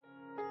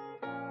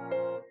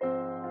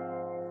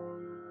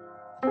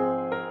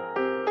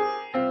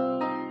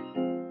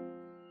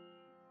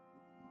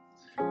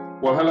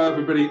Well, hello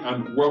everybody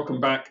and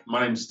welcome back.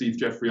 My name is Steve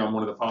Jeffrey. I'm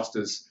one of the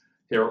pastors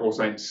here at All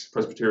Saints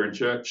Presbyterian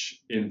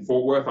Church in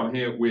Fort Worth. I'm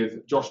here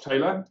with Josh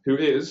Taylor, who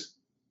is...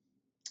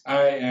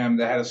 I am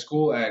the head of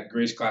school at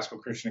Grace Classical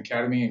Christian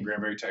Academy in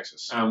Granbury,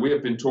 Texas. And we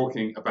have been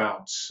talking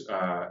about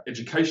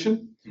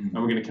education, and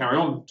we're going to carry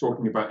on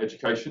talking about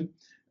education.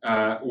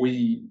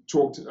 We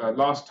talked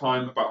last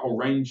time about a whole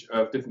range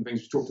of different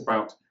things. We talked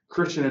about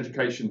Christian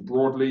education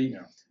broadly,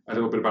 a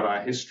little bit about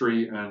our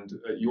history and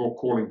your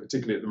calling,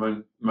 particularly at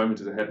the moment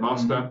as a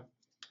headmaster.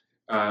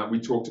 We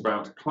talked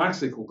about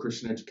classical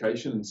Christian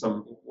education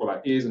and what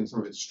that is and some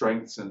of its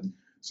strengths and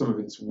some of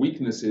its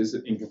weaknesses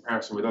in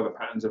comparison with other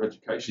patterns of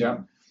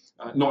education.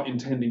 Not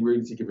intending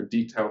really to give a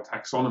detailed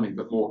taxonomy,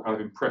 but more kind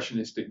of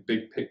impressionistic,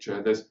 big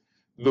picture.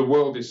 The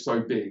world is so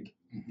big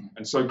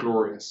and so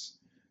glorious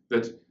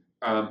that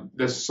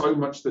there's so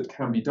much that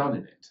can be done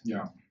in it.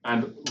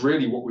 And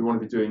really what we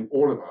want to be doing,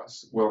 all of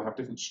us will have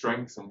different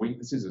strengths and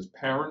weaknesses as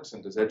parents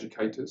and as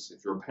educators.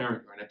 If you're a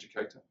parent, you're an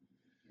educator.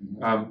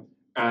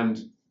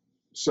 And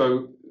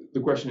so the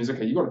question is,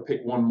 okay, you've got to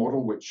pick one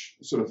model which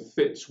sort of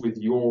fits with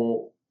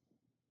your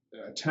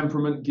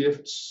temperament,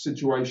 gifts,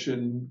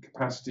 situation,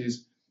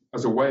 capacities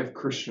as a way of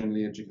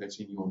Christianly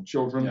educating your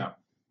children.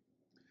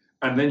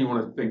 And then you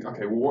want to think,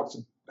 okay, well,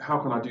 how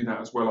can I do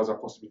that as well as I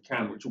possibly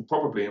can, which will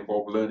probably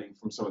involve learning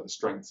from some of the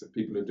strengths of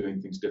people who are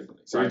doing things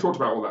differently. So we talked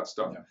about all that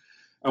stuff.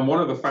 And one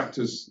of the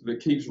factors that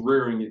keeps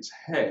rearing its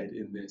head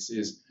in this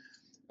is,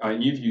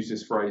 you've used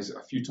this phrase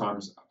a few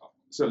times,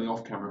 certainly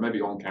off camera,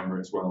 maybe on camera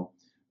as well,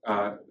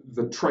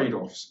 the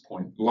trade-offs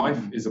point.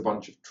 Life is a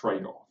bunch of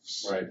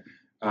trade-offs.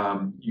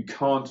 You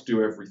can't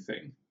do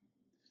everything.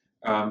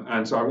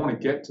 And so I want to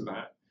get to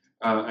that.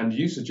 And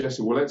you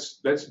suggested, well,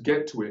 let's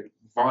get to it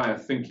via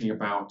thinking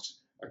about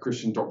a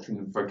Christian doctrine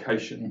of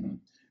vocation.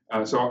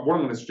 So what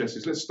I'm going to suggest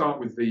is let's start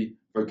with the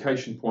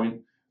vocation point,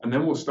 and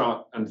then we'll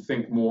start and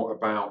think more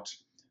about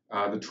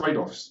the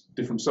trade-offs,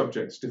 different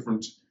subjects,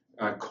 different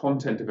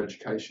content of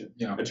education,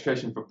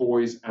 education for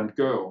boys and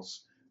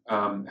girls,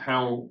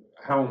 how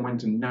and when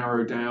to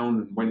narrow down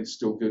and when it's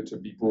still good to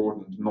be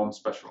broad and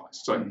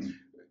non-specialized. So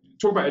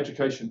talk about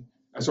vocation.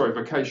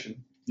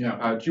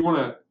 Do you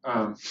want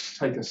to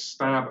take a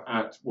stab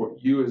at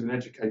what you as an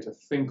educator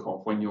think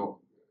of when you're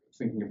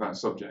thinking of that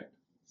subject?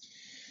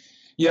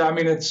 Yeah, I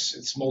mean,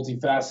 it's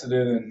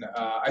multifaceted, and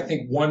I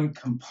think one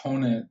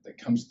component that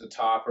comes to the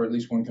top, or at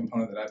least one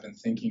component that I've been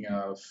thinking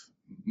of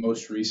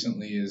most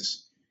recently,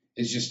 is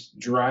just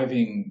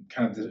driving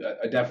kind of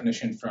a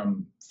definition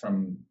from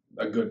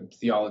a good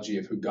theology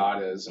of who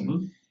God is.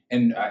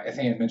 And I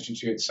think I mentioned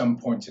to you at some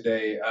point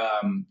today,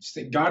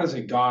 that God is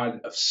a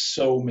God of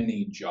so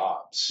many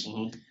jobs,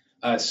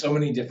 so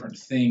many different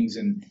things.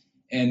 And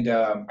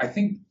I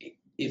think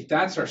if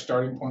that's our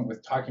starting point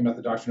with talking about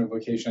the doctrine of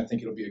vocation, I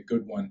think it'll be a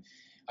good one.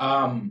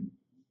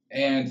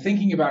 And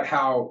thinking about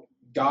how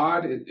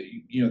God,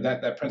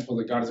 that principle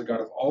that God is a God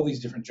of all these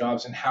different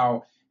jobs, and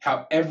how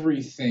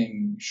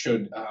everything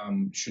should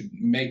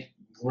make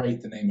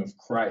great the name of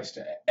Christ.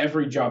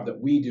 Every job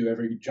that we do,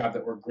 every job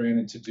that we're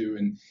granted to do,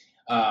 and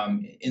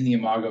in the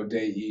Imago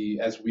Dei,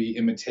 as we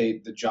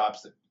imitate the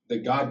jobs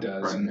that God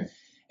does,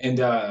 and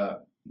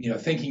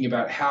thinking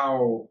about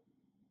how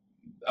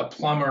a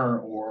plumber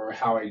or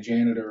how a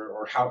janitor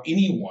or how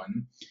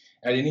anyone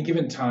at any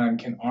given time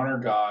can honor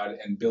God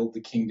and build the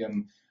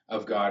kingdom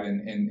of God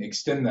and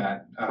extend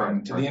that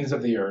to the ends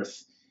of the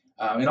earth,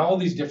 in all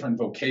these different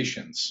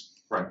vocations,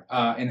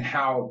 and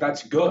how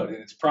that's good and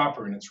it's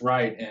proper and it's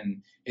right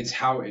and it's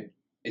how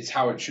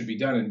it should be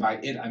done. And by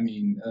it, I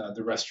mean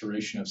the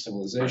restoration of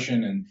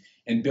civilization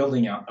and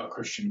building out a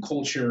Christian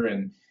culture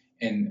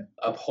and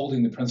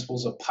upholding the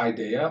principles of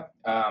paideia.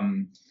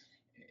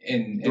 Do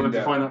you want to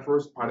define that for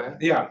us,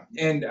 paideia?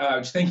 And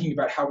just thinking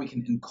about how we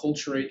can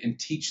enculturate and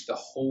teach the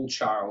whole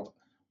child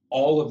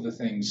all of the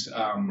things.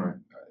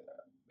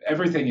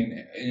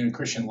 Everything in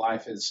Christian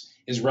life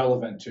is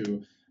relevant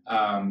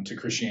to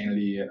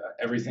Christianity.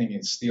 Everything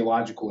is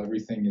theological.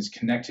 Everything is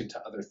connected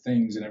to other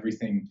things, and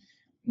everything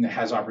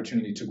has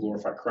opportunity to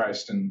glorify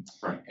Christ. And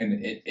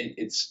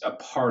it's a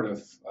part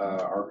of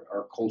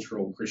our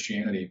cultural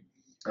Christianity.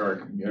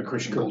 Or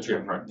Christian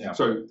culture.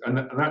 So, and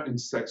that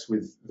intersects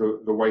with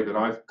the way that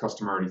I've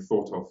customarily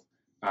thought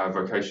of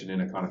vocation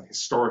in a kind of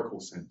historical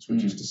sense,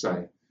 which is to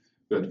say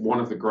that one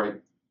of the great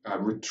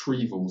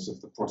retrievals of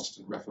the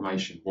Protestant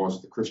Reformation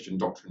was the Christian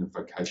doctrine of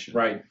vocation,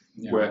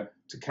 where,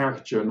 to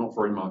caricature not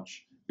very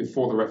much,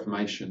 before the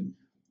Reformation,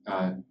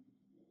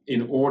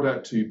 in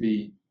order to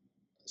be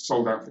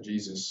sold out for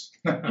Jesus,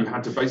 you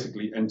had to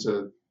basically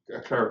enter a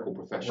clerical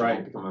profession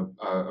or become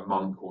a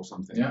monk or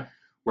something.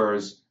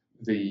 Whereas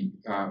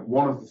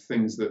one of the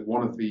things that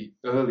one of the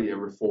earlier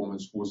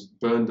reformers was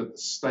burned at the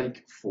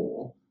stake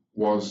for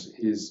was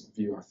his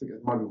view. I think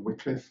it might have been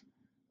Wycliffe.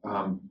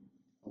 I'm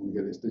going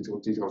to get these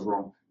details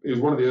wrong. It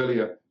was one of the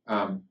earlier,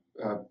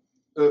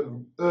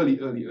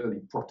 early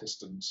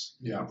Protestants,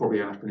 probably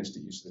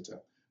anachronistic use of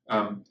the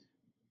term,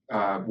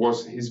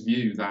 was his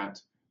view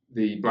that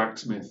the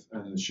blacksmith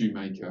and the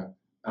shoemaker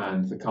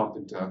and the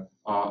carpenter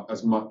are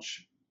as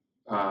much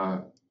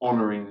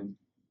honouring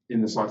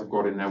in the sight of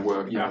God in their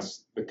work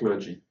as the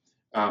clergy.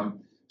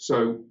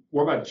 So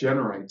what that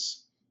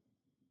generates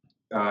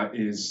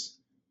is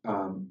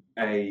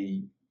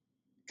a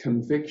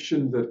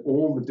conviction that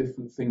all the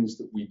different things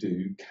that we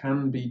do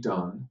can be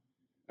done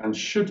and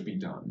should be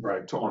done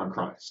to honor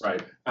Christ.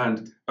 Right.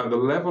 And at the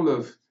level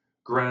of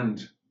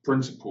grand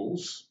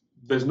principles,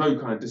 there's no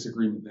kind of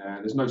disagreement there.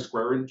 There's no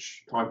square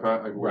inch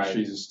Kuiper over which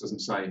Jesus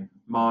doesn't say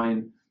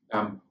mine.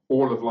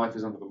 All of life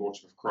is under the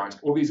lordship of Christ.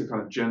 All these are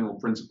kind of general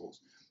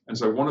principles. And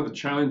so one of the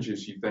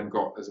challenges you've then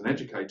got as an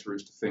educator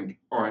is to think,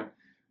 all right,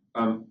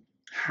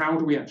 how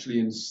do we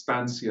actually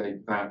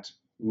instantiate that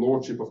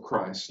lordship of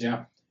Christ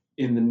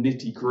in the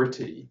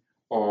nitty-gritty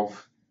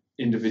of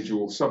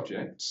individual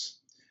subjects?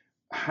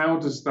 How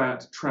does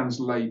that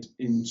translate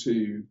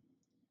into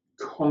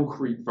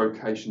concrete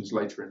vocations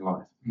later in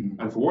life?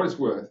 And for what it's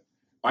worth,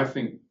 I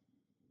think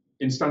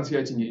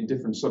instantiating it in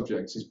different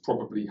subjects is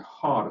probably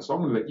harder. So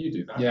I'm going to let you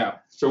do that. Yeah.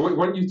 So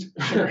why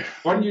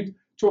don't you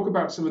talk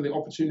about some of the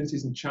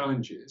opportunities and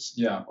challenges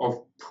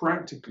of,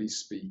 practically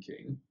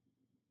speaking,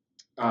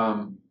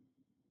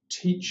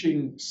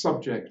 teaching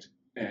subject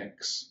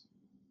X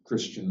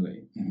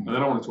Christianly, and then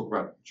I want to talk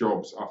about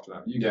jobs after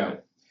that. You get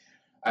it.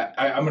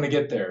 I'm going to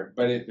get there,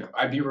 but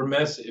I'd be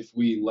remiss if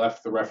we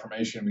left the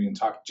Reformation. We didn't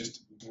talk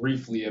just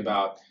briefly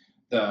about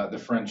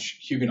the French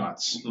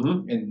Huguenots,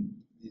 and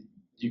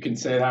you can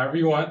say it however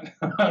you want.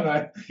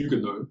 You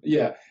can know.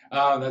 Yeah,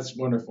 that's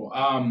wonderful.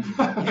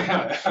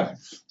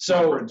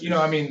 So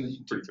I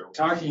mean,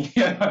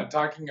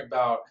 talking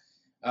about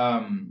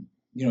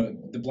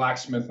the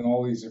blacksmith and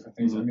all these different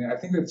things. I mean, I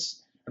think I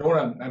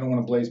don't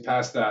want to blaze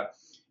past that.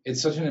 It's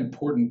such an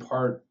important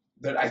part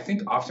that I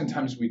think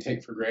oftentimes we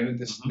take for granted,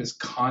 this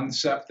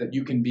concept that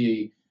you can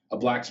be a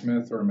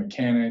blacksmith or a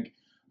mechanic,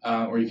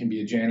 or you can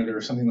be a janitor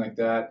or something like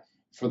that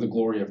for the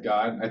glory of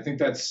God. I think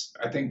that's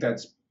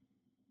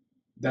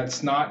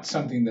not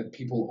something that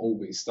people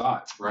always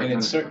thought, right?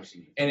 And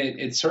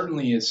it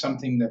certainly is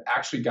something that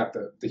actually got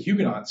the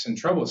Huguenots in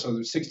trouble. So the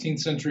 16th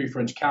century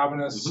French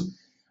Calvinists,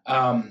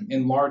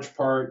 in large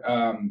part,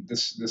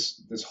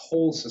 this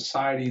whole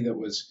society that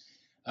was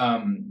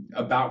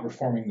about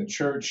reforming the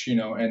church,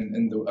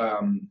 and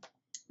the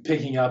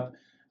picking up,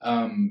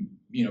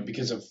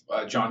 because of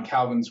John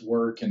Calvin's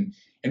work, and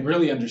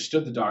really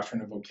understood the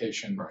doctrine of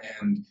vocation,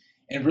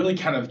 and really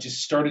kind of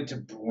just started to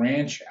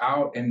branch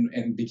out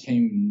and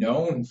became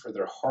known for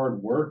their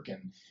hard work,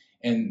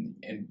 and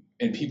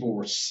people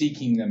were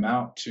seeking them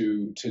out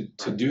to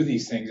do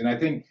these things. And I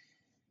think,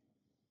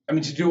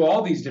 to do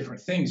all these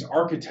different things,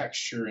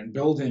 architecture and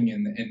building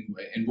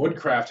and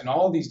woodcraft and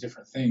all these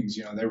different things,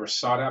 they were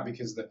sought out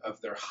because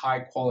of their high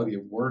quality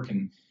of work.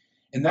 And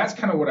that's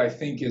kind of what I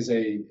think is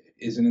an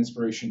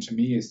inspiration to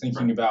me, is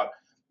thinking about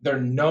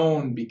they're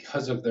known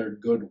because of their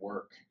good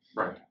work.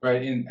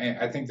 Right. And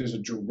I think there's a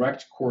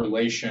direct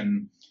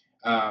correlation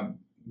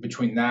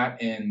between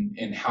that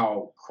and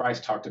how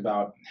Christ talked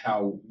about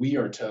how we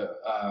are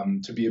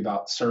to be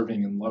about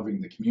serving and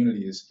loving the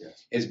community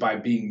is by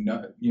being,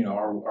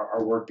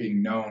 our work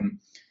being known.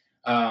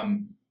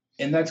 And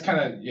that's kind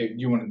of,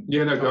 you want to...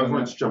 Yeah, no, I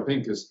wanted to jump in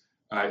because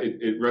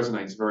it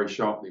resonates very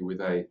sharply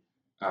with a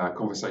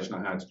conversation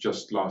I had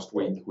just last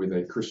week with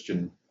a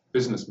Christian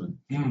businessman.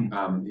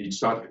 He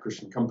started a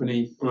Christian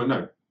company. Well,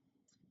 no,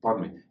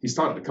 pardon me. He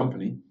started a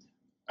company,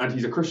 and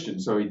he's a Christian,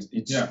 so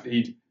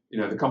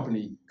the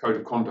company code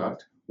of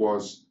conduct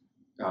was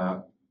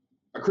a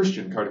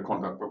Christian code of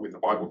conduct, but with the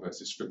Bible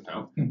verses stripped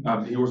out.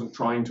 He wasn't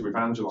trying to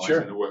evangelize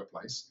in the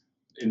workplace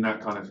in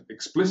that kind of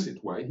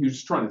explicit way. He was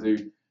just trying to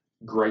do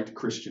great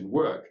Christian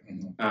work.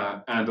 And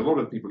a lot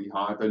of the people he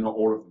hired, though not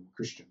all of them were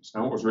Christians.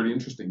 Now, what was really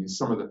interesting is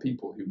some of the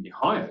people who he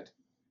hired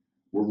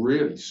were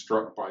really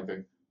struck by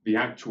the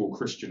actual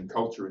Christian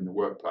culture in the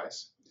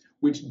workplace,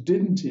 which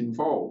didn't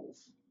involve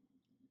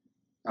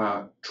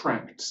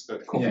tracts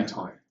at coffee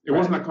time. It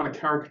wasn't that kind of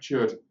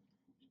caricatured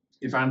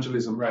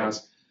evangelism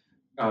as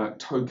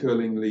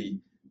toe-curlingly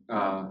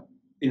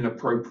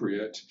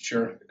inappropriate,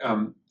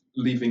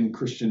 leaving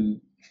Christian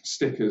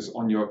stickers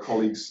on your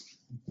colleague's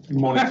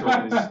monitor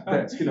on his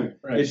desk.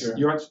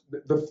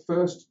 The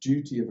first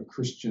duty of a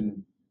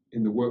Christian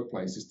in the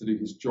workplace is to do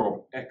his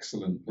job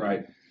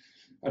excellently.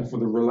 And for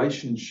the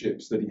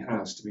relationships that he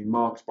has to be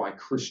marked by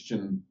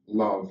Christian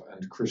love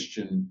and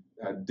Christian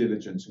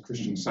diligence and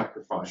Christian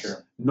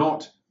sacrifice,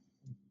 not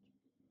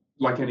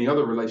like any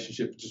other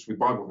relationship just with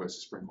Bible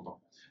verses sprinkled on.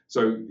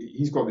 So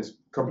he's got this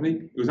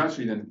company. It was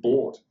actually then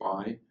bought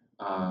by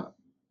a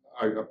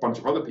bunch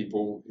of other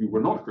people who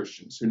were not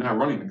Christians, who are now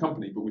running the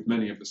company, but with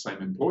many of the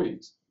same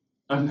employees.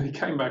 And they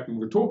came back and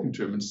were talking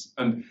to him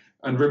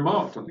and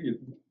remarked,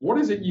 what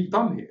is it you've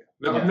done here?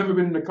 I've never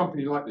been in a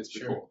company like this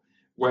before,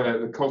 where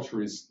the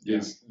culture is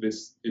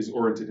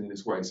oriented in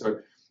this way.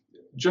 So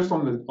just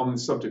on the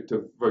subject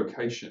of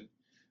vocation,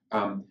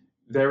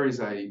 there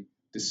is a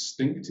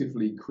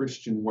distinctively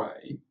Christian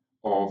way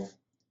of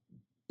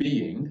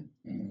being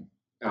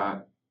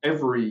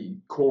every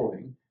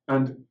calling,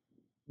 and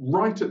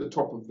right at the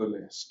top of the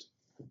list,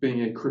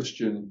 being a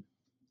Christian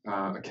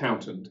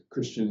accountant,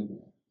 Christian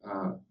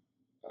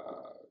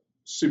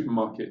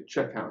supermarket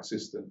checkout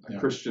assistant, a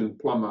Christian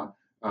plumber,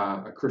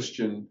 a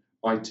Christian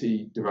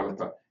IT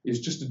developer,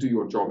 is just to do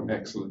your job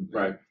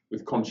excellently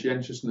with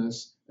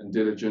conscientiousness and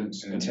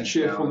diligence and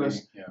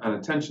cheerfulness and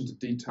attention to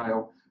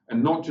detail,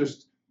 and not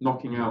just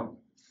knocking out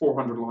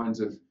 400 lines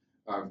of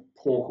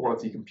poor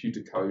quality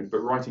computer code, but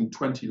writing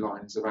 20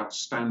 lines of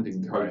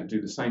outstanding code to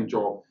do the same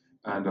job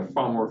and are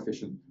far more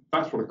efficient.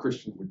 That's what a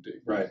Christian would do.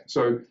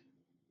 So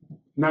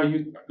now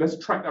let's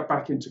track that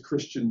back into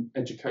Christian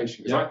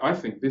education, because I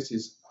think this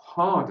is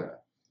harder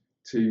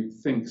to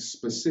think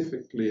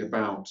specifically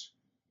about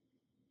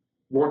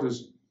what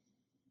does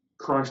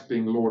Christ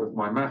being Lord of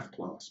my math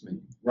class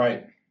mean.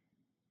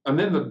 And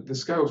then the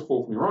scales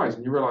fall from your eyes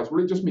and you realize,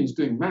 well, it just means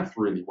doing math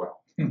really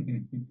well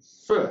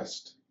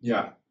first.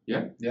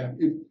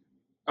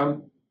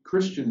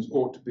 Christians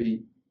ought to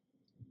be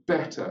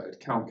better at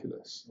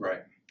calculus.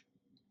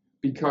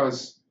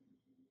 Because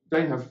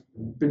they have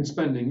been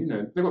spending,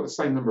 they've got the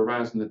same number of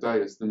hours in the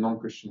day as the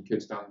non-Christian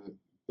kids down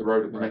the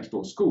road at the next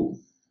door school,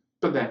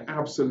 but they're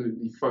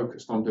absolutely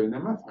focused on doing their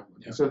math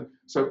homework.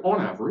 So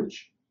on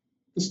average,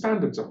 the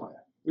standards are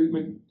higher. Do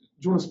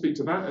you want to speak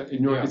to that?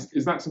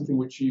 Is that something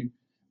which you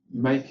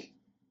make?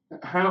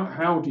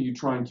 How do you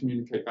try and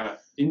communicate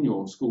that in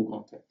your school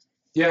context?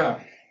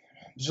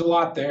 There's a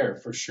lot there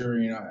for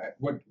sure.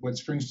 What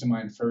springs to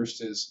mind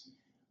first is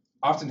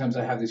oftentimes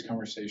I have these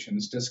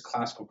conversations. Does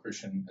classical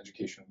Christian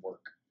education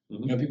work?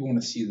 People want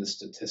to see the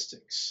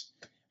statistics.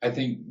 I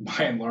think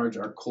by and large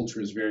our culture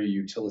is very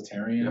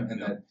utilitarian,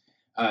 and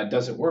that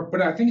does it work?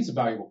 But I think it's a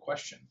valuable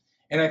question.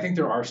 And I think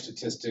there are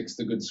statistics,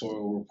 the Good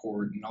Soil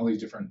Report, and all these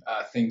different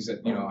things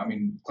that,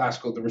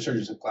 the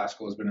resurgence of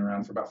classical has been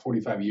around for about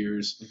 45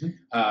 years,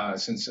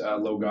 since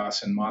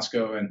Logos in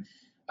Moscow. And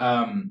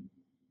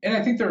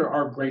I think there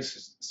are great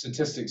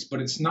statistics,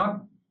 but it's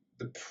not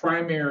the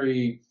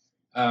primary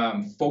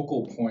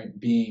focal point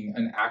being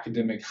an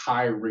academic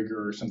high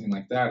rigor or something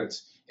like that.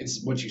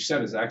 It's what you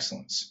said is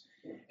excellence.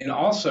 And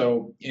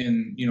also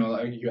in,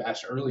 like you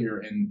asked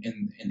earlier,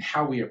 in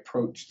how we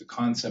approach the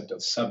concept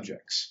of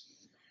subjects.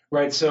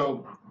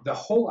 So the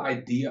whole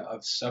idea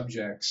of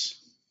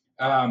subjects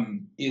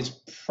is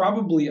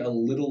probably a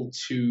little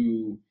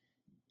too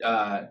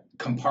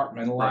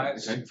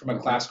compartmentalized from a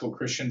classical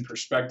Christian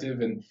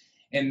perspective,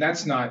 and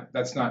that's not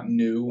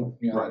new.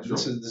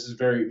 This is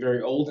very,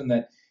 very old, in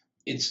that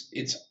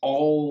it's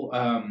all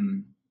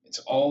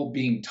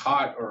being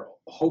taught, or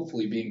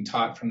hopefully being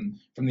taught from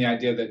the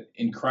idea that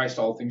in Christ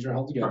all things are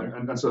held together.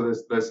 And so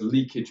there's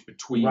leakage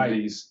between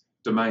these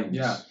domains.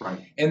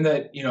 And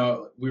that,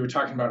 we were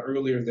talking about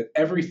earlier, that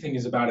everything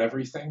is about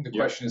everything. The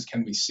question is,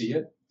 can we see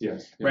it?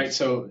 Right.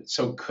 So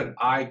could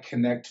I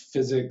connect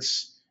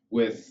physics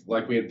with,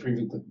 like we had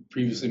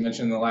previously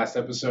mentioned in the last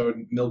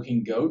episode,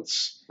 milking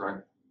goats?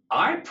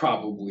 I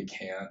probably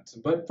can't,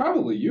 but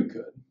probably you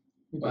could.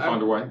 We'll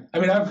find a way.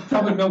 I've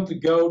probably milked a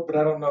goat, but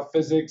I don't know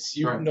physics.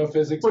 You know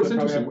physics. Well, it's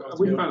interesting.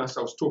 We found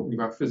ourselves talking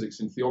about physics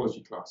in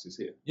theology classes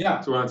here.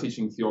 So when I'm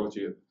teaching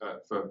theology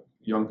for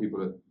young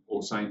people at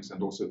All Saints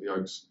and also the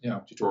Oaks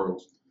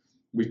tutorials,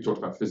 we talked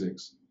about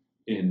physics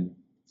in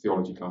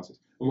theology classes.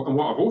 And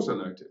what I've also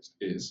noticed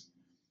is,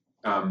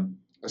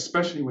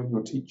 especially when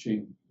you're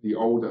teaching the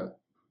older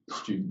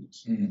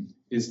students,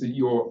 is that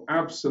you're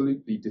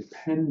absolutely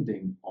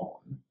depending on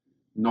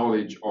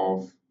knowledge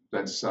of,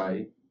 let's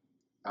say,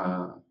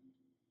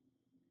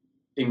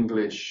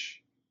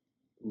 English,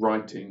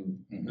 writing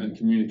and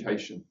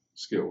communication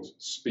skills,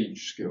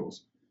 speech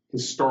skills,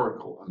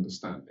 historical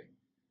understanding.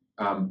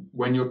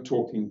 When you're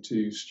talking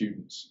to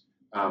students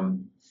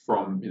from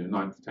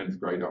 9th, 10th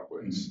grade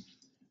upwards.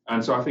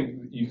 And so I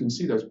think you can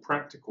see those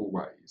practical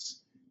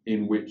ways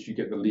in which you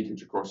get the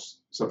leakage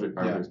across subject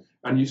boundaries.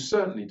 And you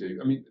certainly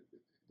do.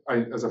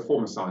 As a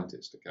former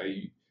scientist,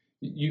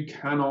 you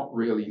cannot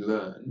really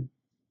learn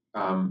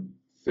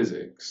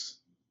physics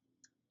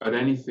at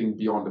anything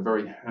beyond a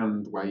very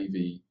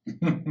hand-wavy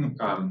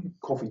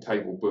coffee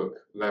table book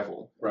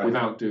level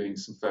without doing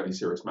some fairly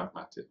serious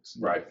mathematics.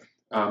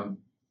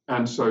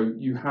 And so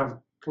you have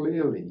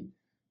clearly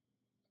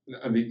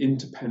the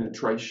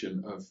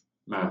interpenetration of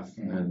math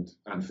and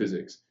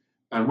physics.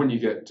 And when you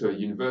get to a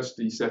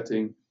university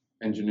setting,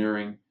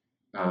 engineering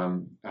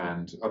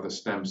and other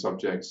STEM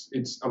subjects,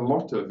 a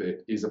lot of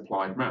it is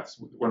applied maths.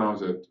 When I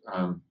was at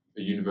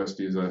a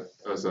university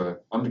as a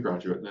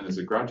undergraduate and then as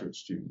a graduate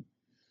student,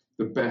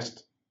 the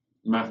best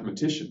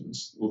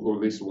mathematicians, or at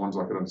least the ones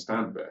I could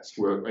understand best,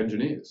 were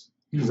engineers,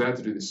 because they had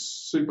to do this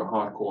super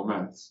hardcore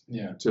maths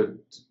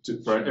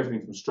for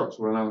everything from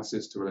structural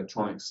analysis to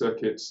electronic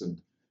circuits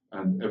and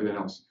everything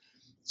else.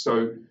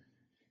 So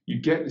you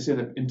get this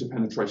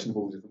interpenetration of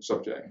all the different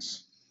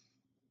subjects.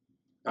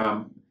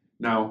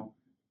 Now,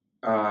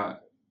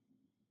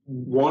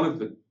 one of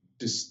the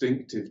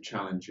distinctive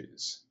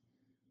challenges,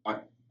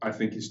 I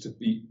think, is to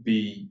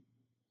be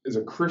as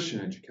a Christian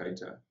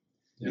educator,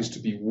 is to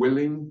be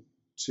willing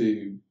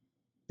to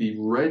be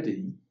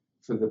ready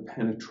for the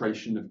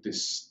penetration of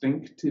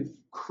distinctive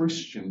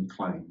Christian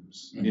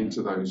claims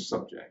into those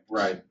subjects.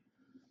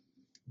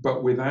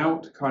 but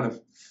without kind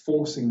of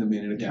forcing them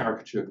in a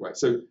caricatured way.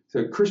 So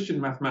Christian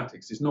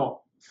mathematics is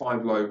not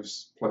 5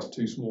 loaves plus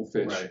 2 small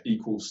fish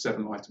equals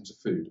 7 items of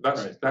food.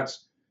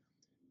 That's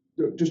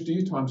just do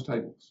your times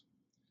tables.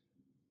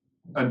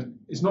 And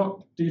it's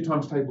not do your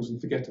times tables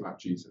and forget about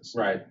Jesus.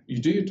 Right. You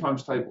do your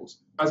times tables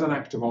as an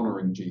act of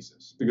honoring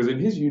Jesus, because in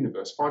his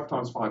universe, 5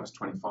 times 5 is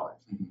 25.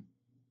 Mm-hmm.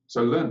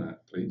 So learn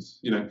that, please.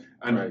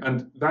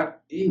 And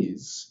that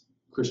is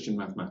Christian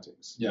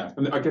mathematics. Yeah.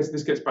 And I guess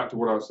this gets back to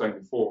what I was saying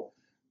before.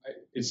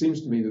 It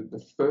seems to me that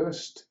the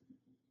first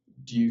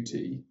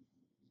duty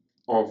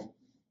of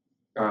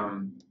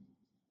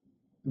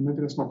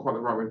maybe that's not quite the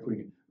right way of putting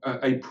it.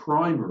 A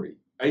primary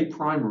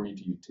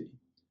duty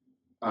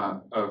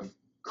of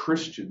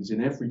Christians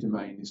in every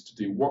domain is to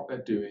do what they're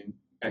doing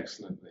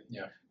excellently.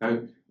 Yeah.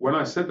 Now, when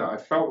I said that, I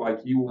felt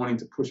like you were wanting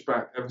to push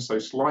back ever so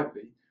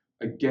slightly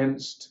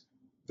against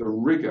the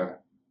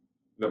rigor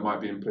that might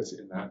be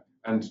implicit in that,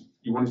 and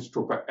you wanted to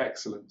talk about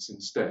excellence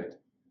instead.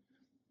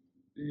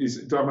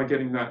 Am I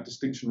getting that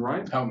distinction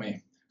right? Help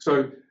me.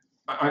 So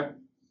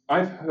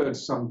I've heard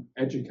some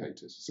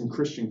educators, some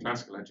Christian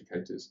classical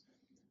educators,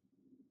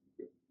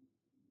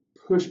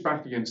 push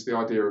back against the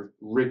idea of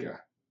rigor.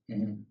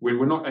 Mm-hmm.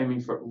 We're not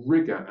aiming for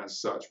rigor as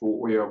such, but what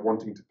we are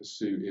wanting to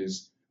pursue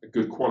is a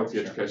good quality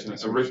education,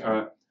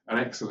 an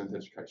excellent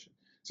education.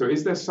 So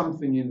is there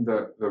something in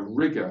the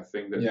rigor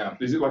thing that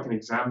is it like an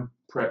exam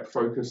prep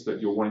focus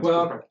that you're wanting to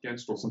push back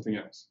against, or something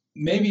else?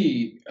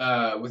 Maybe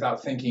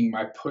without thinking,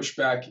 my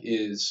pushback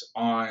is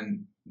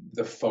on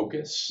the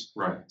focus.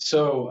 Right.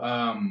 So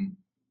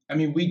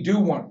we do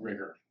want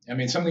rigor.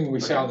 Something we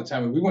say all the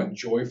time. We want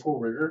joyful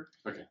rigor.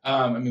 Okay.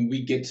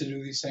 We get to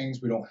do these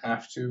things. We don't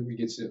have to. We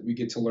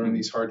get to learn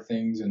these hard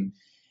things,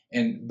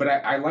 but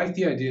I like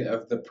the idea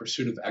of the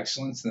pursuit of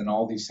excellence, and then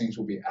all these things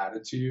will be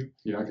added to you.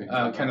 Yeah. Okay.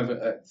 Kind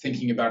of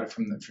thinking about it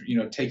from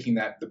taking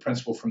the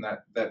principle from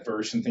that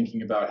verse and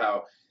thinking about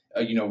how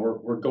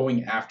we're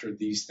going after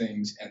these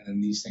things, and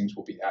then these things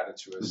will be added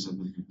to us.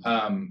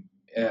 Mm-hmm.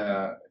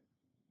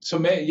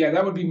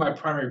 That would be my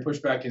primary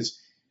pushback is.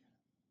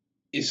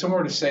 If someone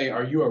were to say,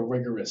 are you a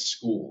rigorous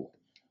school?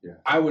 Yeah.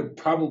 I would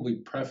probably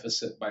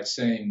preface it by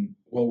saying,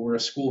 well, we're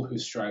a school who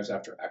strives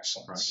after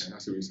excellence. Right,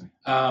 that's what you're saying.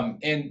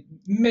 And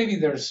maybe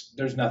there's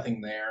nothing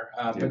there,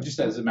 but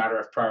just as a matter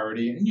of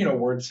priority. And,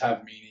 words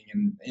have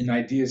meaning and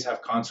ideas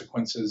have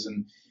consequences.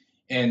 And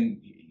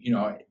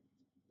at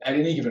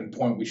any given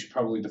point, we should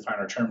probably define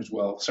our terms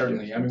well,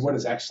 certainly. Yeah, what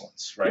is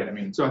excellence, right?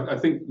 Yeah. So I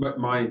think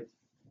my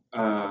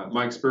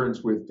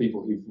experience with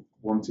people who've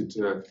wanted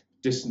to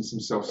distance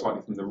themselves slightly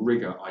from the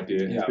rigor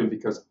idea has been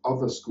because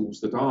other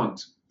schools that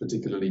aren't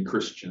particularly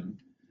Christian,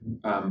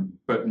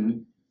 but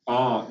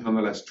are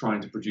nonetheless trying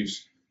to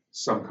produce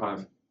some kind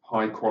of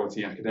high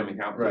quality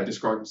academic output,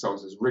 describe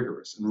themselves as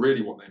rigorous. And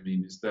really what they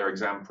mean is their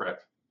exam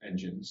prep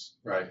engines.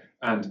 Right.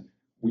 And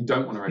we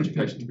don't want our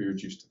education to be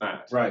reduced to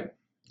that. Right.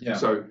 Yeah.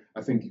 So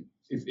I think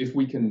if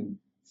we can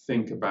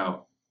think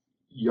about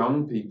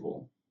young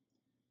people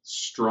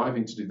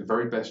striving to do the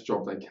very best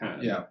job they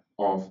can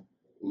of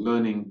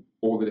learning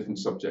all the different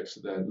subjects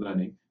that they're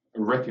learning,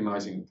 and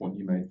recognizing the point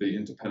you made, the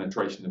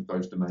interpenetration of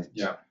those domains,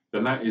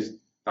 then that is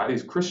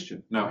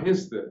Christian. Now,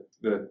 here's the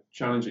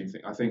challenging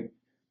thing. I think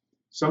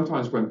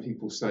sometimes when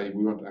people say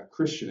we want to have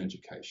Christian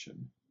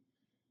education,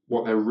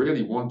 what they're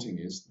really wanting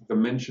is the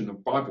mention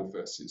of Bible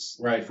verses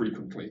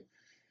frequently.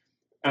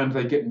 And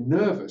they get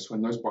nervous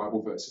when those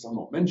Bible verses are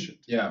not mentioned.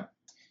 Yeah.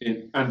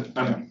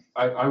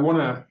 I want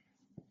to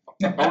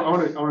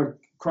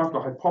craft a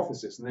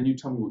hypothesis, and then you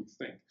tell me what you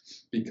think,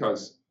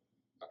 because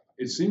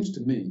it seems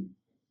to me,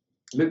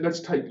 let's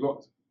take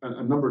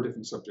a number of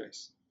different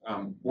subjects,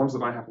 ones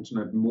that I happen to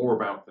know more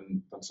about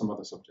than some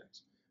other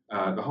subjects.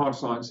 The hard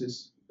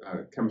sciences,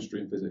 chemistry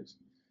and physics.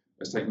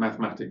 Let's take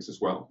mathematics as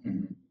well.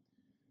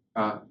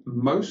 Mm-hmm.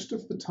 Most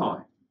of the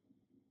time,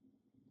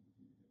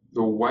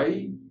 the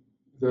way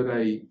that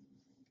a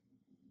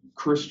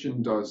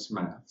Christian does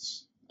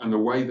maths and the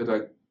way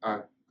that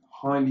a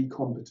highly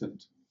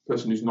competent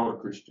person who's not a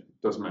Christian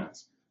does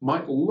maths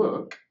might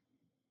look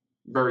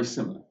very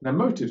similar. Their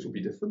motives will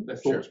be different, their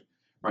thoughts,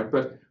 right?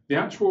 But the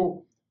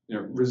actual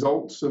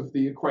results of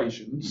the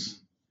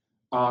equations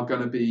are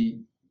going to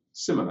be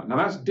similar. Now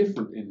that's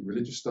different in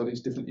religious studies,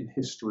 different in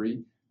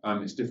history,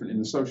 it's different in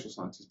the social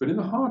sciences. But in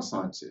the hard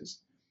sciences,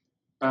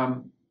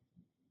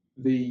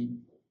 the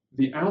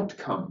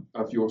outcome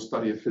of your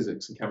study of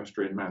physics and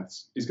chemistry and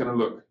maths is going to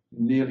look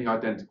nearly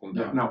identical.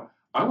 Yeah. Now,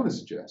 I want to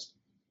suggest,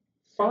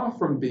 far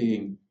from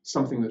being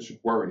something that should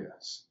worry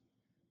us,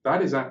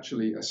 that is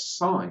actually a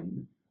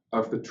sign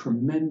of the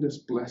tremendous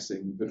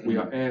blessing that we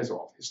are heirs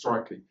of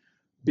historically,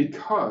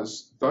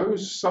 because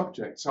those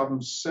subjects are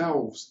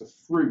themselves the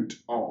fruit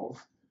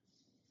of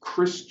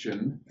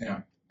Christian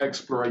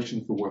exploration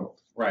of the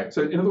world. Right.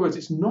 So in other words,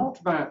 it's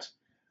not that,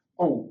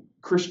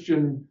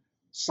 Christian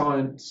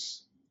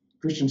scientists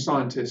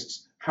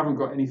haven't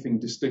got anything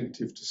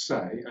distinctive to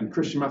say, and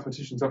Christian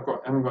mathematicians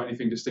haven't got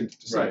anything distinctive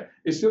to say.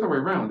 It's the other way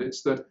around.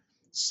 It's that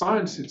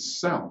science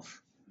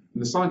itself,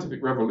 and the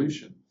scientific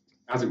revolution,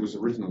 as it was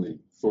originally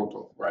thought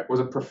of, Right. was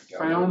a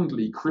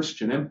profoundly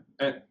Christian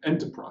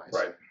enterprise.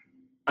 Right.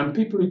 And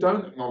people who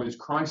don't acknowledge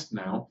Christ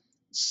now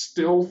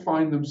still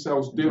find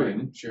themselves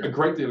doing Sure. a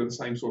great deal of the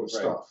same sort of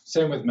stuff.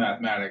 Same with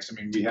mathematics. I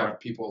mean, we have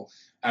people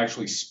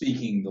actually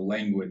speaking the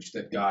language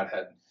that God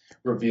had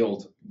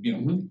revealed,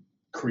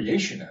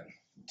 creation in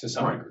to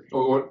some degree.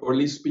 Or at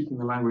least speaking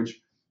the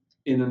language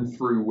in and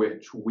through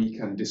which we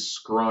can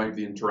describe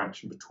the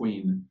interaction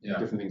between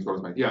different things God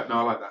has made. Yeah, no,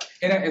 I like that.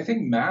 And I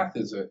think math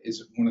is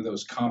one of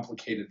those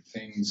complicated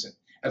things.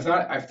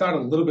 I've thought a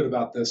little bit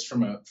about this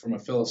from a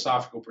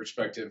philosophical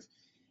perspective.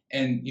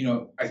 And,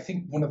 I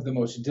think one of the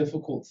most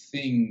difficult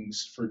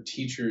things for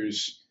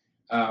teachers,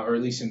 or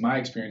at least in my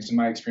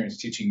experience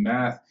teaching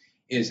math,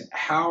 is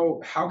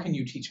how can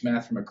you teach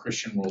math from a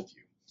Christian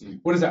worldview?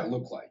 What does that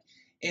look like?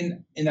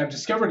 And I've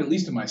discovered, at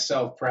least in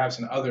myself, perhaps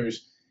in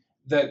others,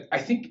 that I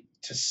think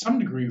to some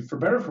degree, for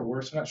better or for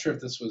worse, I'm not sure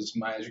if this was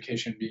my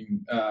education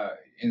being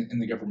in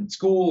the government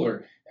school,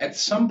 or at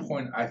some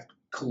point I've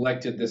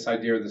collected this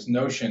idea or this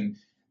notion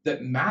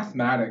that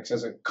mathematics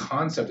as a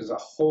concept, as a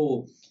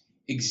whole,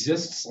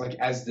 exists like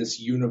as this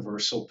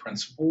universal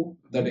principle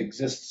that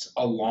exists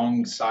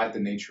alongside the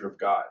nature of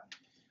God.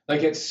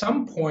 Like at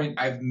some point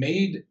I've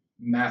made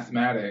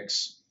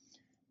mathematics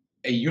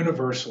a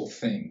universal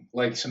thing,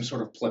 like some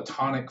sort of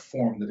Platonic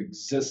form that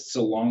exists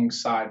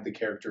alongside the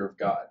character of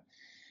God.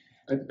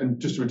 And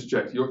just to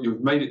interject,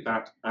 you've made it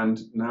that, and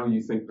now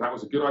you think that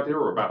was a good idea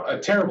or a bad idea?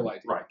 A terrible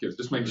idea. Right, good.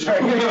 Just make sure.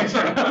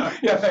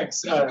 Yeah,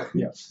 thanks.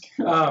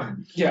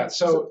 Yeah.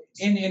 So,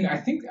 and I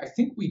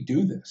think we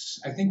do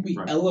this. I think we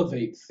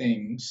elevate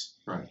things.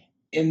 Right.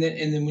 And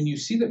then when you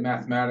see that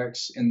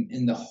mathematics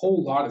and the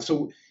whole lot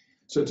of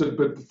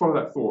but follow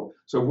that thought.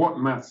 So what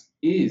maths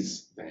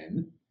is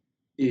then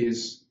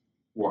is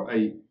what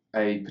a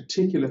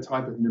particular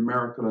type of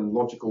numerical and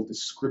logical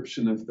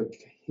description of the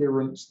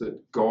coherence that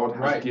God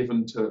has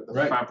given to the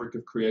fabric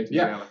of created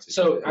reality.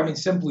 So I mean,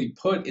 simply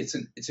put, it's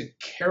a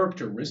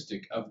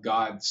characteristic of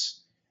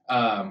God's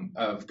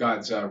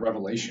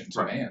revelation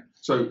to man.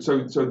 So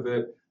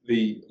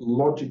the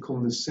logical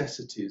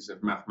necessities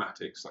of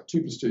mathematics, like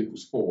 2 + 2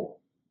 = 4,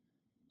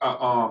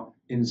 are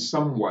in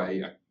some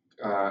way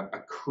a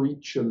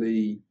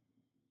creaturely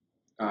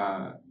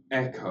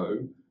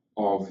echo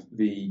of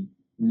the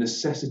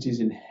necessities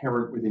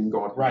inherent within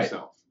God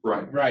himself.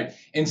 Right.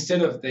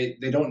 Instead of they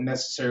don't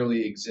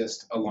necessarily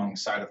exist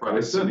alongside of God.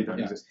 They certainly don't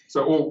exist.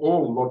 So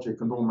all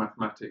logic and all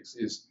mathematics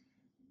is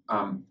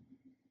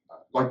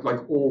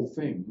like all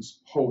things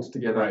holds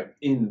together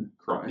in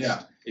Christ.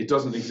 Yeah. It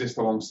doesn't exist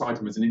alongside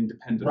him as an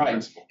independent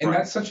principle. And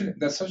that's such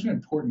an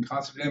important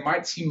concept. And it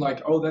might seem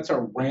like, oh, that's a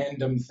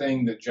random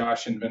thing that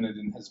Josh invented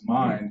in his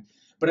mind.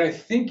 But I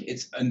think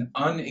it's an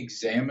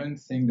unexamined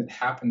thing that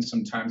happens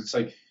sometimes. It's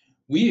like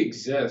we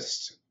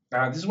exist.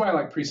 This is why I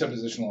like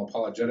presuppositional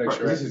apologetics.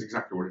 Right. This is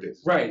exactly what it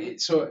is.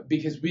 Right. So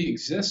because we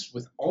exist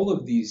with all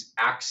of these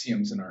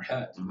axioms in our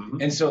head,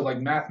 and so like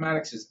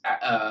mathematics is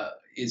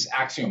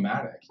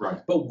axiomatic.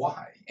 Right. But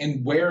why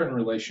and where in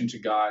relation to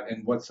God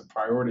and what's the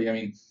priority? I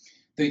mean,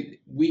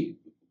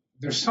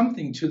 there's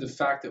something to the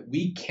fact that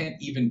we can't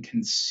even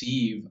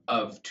conceive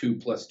of 2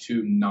 +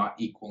 2 not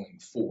equaling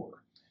 4.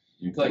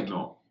 You think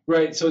not.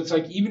 Right. So it's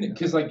like even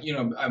because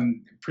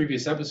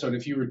previous episode,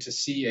 if you were to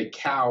see a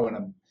cow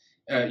and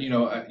I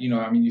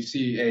mean, you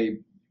see a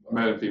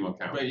male and female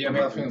cow. Right, yeah,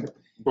 male and female.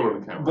 Bull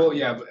and cow. Well,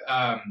 yeah, but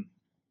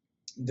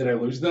did I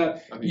lose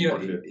that? I think you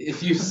did.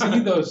 If you see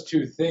those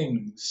two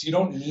things, you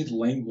don't need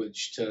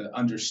language to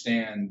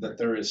understand that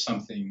there is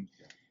something.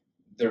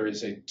 There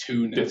is a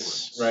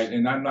two-ness, right?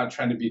 And I'm not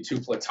trying to be too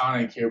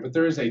Platonic here, but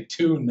there is a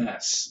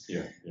two-ness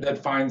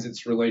that finds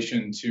its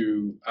relation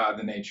to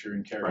the nature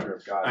and character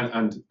of God.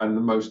 And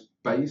the most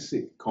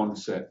basic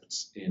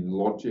concepts in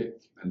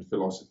logic and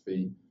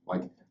philosophy,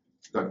 like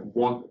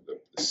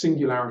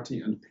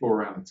singularity and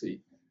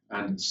plurality,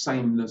 and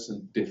sameness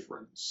and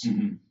difference,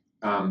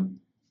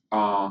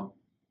 are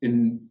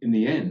in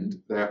the end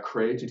they are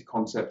created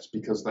concepts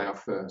because they are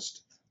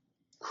first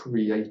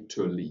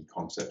creatorly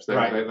concepts. They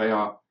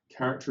are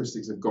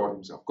characteristics of God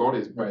himself. God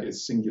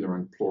is singular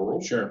and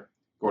plural. Sure.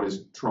 God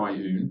is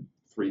triune,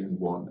 3 and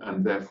 1,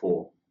 and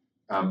therefore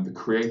the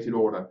created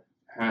order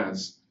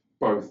has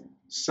both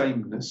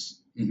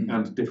sameness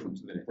and difference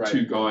within it. Right.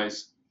 2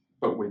 guys,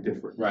 but we're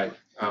different. Right.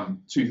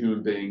 2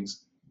 human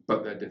beings,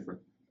 but they're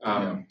different.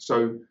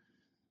 So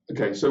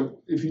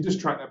if you just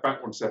track that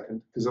back 1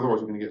 second, because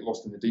otherwise we're going to get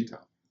lost in the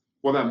detail.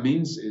 What that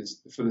means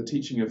is for the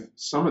teaching of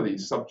some of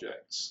these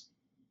subjects,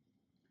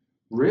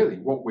 really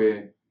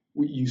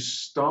you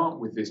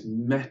start with this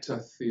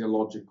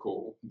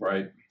meta-theological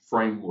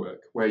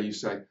framework where you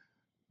say,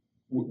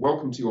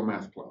 welcome to your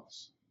math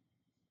class.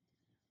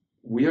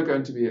 We are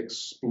going to be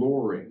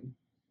exploring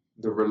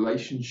the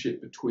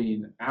relationship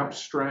between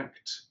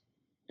abstract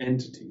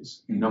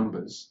entities,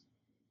 numbers,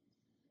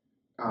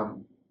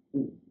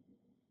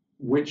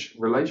 which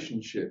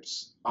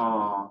relationships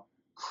are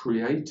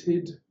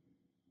created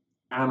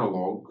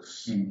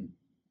analogues,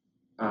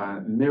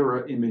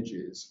 mirror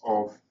images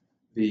of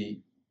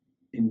the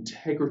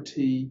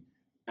integrity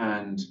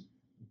and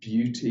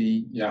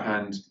beauty Yeah.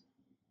 and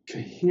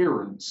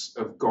coherence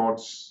of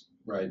God's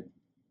Right.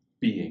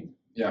 being.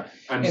 Yeah.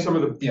 And some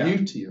of the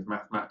beauty of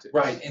mathematics.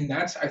 Right. And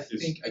that's, I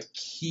think, a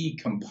key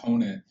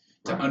component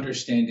to Right.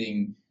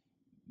 understanding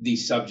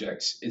these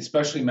subjects,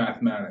 especially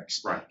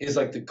mathematics, Right. is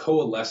like the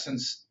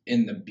coalescence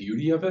in the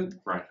beauty of it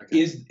Right. Okay.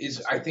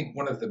 is I think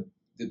one of the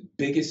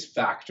biggest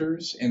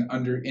factors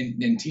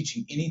in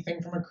teaching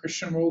anything from a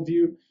Christian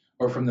worldview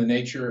or from the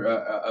nature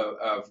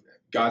of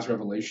God's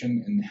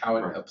revelation and how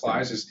it Right.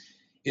 applies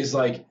is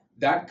like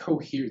that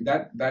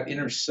that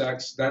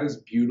intersects, that is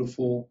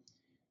beautiful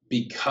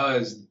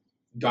because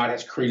God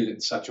has created it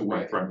in such a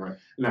way. Right.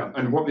 Now,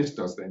 and what this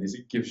does then is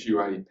it gives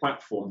you a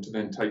platform to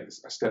then take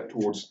a step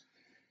towards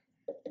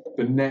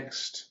the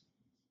next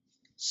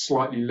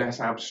slightly less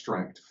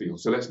abstract field.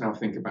 So let's now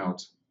think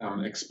about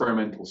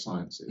experimental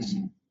sciences.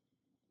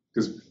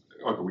 Because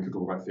we could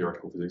talk about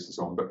theoretical physics and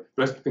so on, but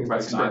let's think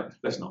about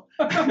let's not.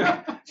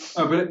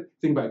 But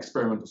think about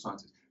experimental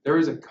sciences. There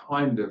is a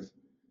kind of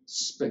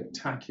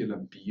spectacular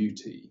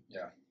beauty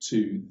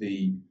to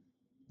the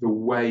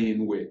way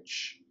in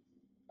which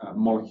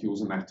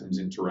molecules and atoms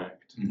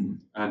interact.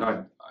 And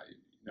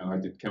I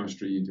did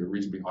chemistry to a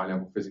reasonably high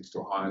level, physics to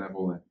a higher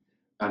level,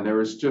 and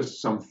there is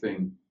just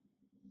something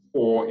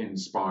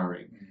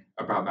awe-inspiring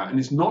about that. And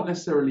it's not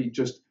necessarily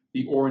just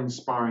the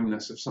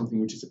awe-inspiringness of something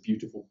which is a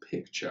beautiful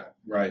picture,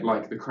 right,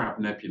 like the Crab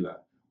Nebula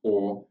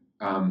or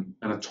an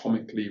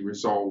atomically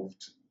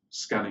resolved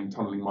scanning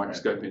tunneling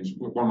microscope image.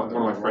 One of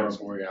my friends,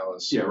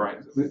 Borealis. Yeah, right.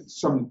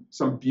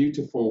 Some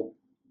beautiful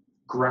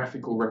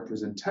graphical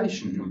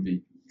representation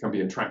can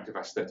be attractive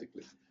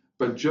aesthetically,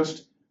 but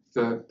just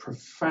the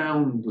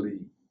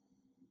profoundly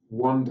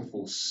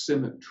wonderful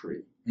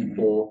symmetry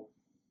or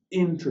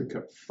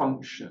intricate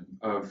function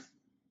of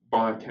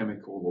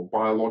biochemical or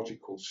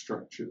biological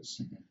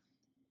structures.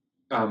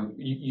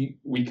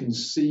 We can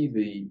see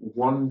the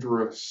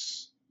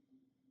wondrous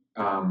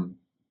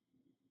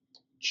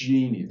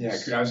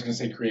genius. Yeah, I was going to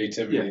say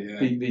creativity.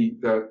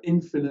 The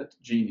infinite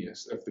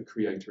genius of the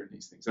creator in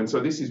these things. And so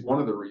this is one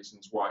of the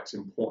reasons why it's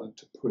important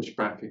to push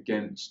back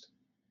against.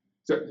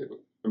 So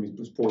let me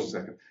just pause a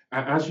second.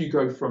 As you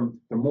go from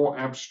the more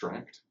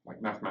abstract,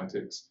 like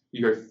mathematics,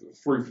 you go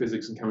through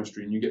physics and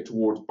chemistry and you get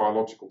towards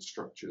biological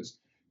structures,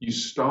 you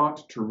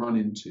start to run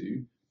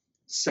into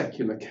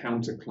secular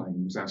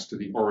counterclaims as to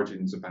the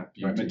origins of that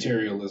beauty. Right,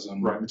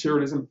 materialism. Right,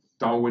 materialism,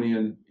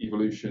 Darwinian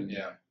evolution.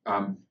 Yeah.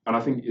 And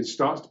I think it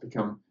starts to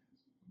become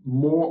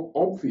more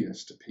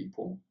obvious to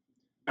people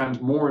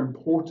and more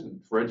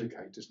important for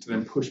educators to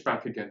then push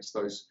back against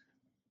those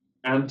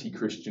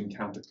anti-Christian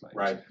counterclaims.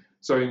 Right.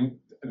 So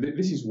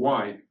this is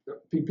why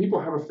people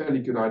have a fairly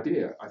good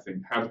idea, I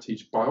think, how to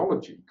teach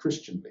biology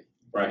Christianly,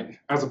 right,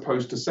 as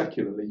opposed to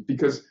secularly,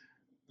 because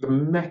the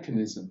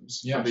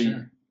mechanisms for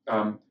the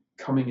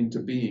coming into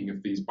being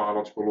of these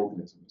biological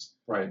organisms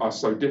are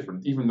so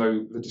different, even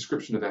though the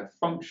description of their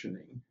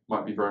functioning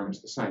might be very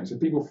much the same. So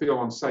people feel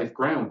on safe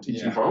ground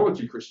teaching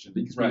biology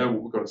Christianly because we know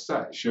what we've got to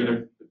say. Sure. We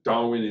know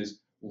Darwin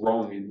is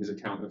wrong in his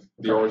account of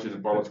the origin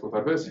of biological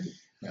diversity.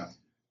 Yeah.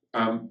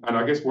 And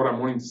I guess what I'm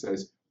wanting to say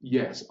is,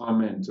 yes,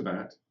 amen to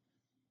that.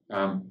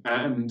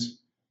 And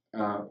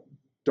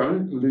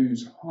don't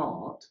lose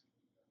heart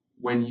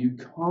when you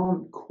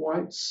can't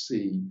quite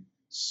see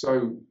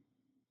so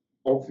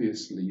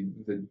obviously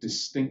the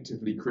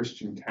distinctively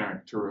Christian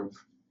character of,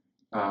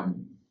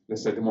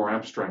 let's say, the more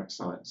abstract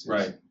sciences,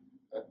 right,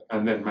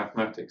 and then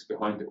mathematics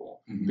behind it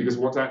all. Because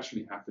what's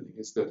actually happening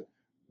is that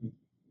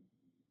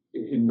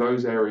in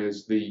those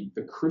areas, the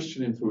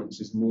Christian influence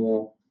is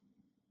more,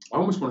 I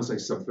almost want to say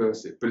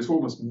subversive, but it's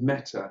almost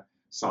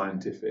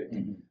meta-scientific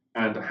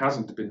and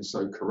hasn't been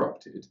so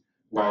corrupted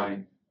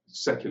by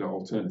secular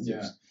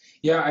alternatives.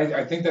 Yeah,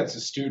 I think that's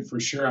astute for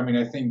sure. I mean,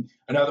 I think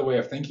another way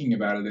of thinking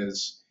about it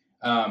is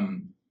at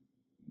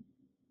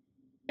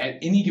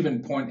any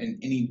given point in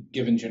any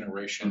given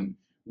generation,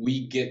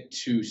 we get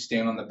to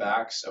stand on the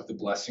backs of the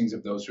blessings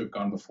of those who have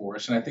gone before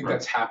us. And I think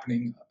that's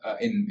happening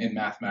in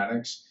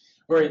mathematics,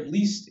 or at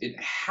least it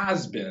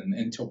has been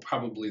until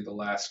probably the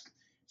last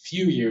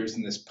few years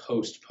in this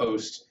post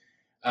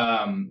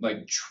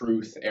like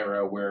truth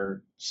era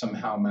where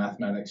somehow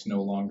mathematics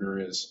no longer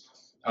is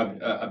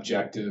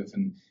objective.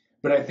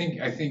 But I think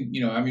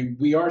I mean,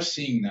 we are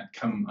seeing that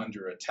come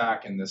under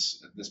attack in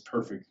this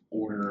perfect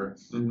order,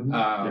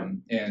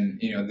 and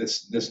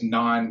this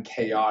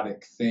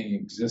non-chaotic thing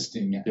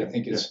existing. I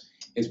think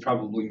is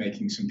probably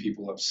making some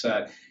people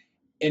upset.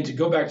 And to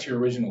go back to your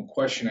original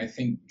question, I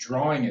think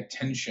drawing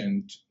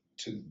attention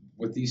to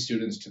with these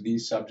students to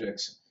these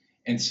subjects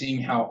and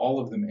seeing how all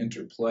of them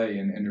interplay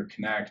and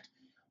interconnect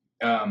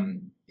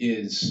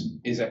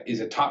is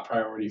a top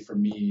priority for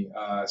me,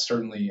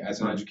 certainly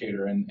as an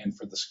educator and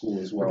for the school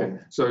as well. Okay,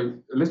 so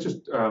let's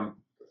just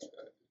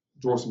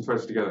draw some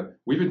threads together.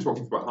 We've been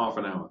talking for about half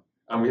an hour,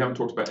 and we haven't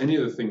talked about any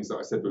of the things that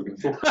I said we were going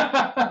to talk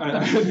about.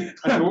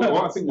 and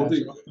what I think we'll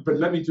do, but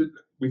let me just,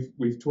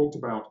 we've talked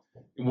about,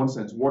 in one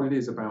sense, what it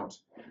is about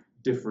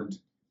different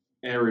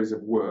areas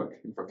of work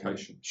in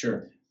vocation,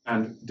 sure,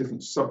 and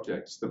different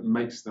subjects that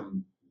makes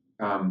them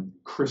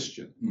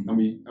Christian,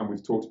 Mm-hmm. and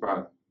we've talked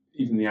about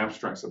even the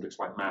abstract subjects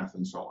like math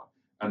and so on,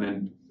 and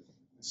then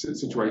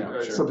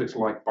subjects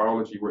like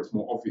biology where it's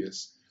more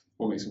obvious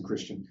what makes them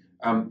Christian.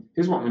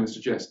 Here's what I'm going to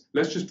suggest.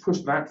 Let's just push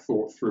that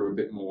thought through a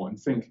bit more and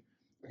think,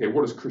 okay,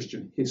 what does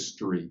Christian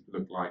history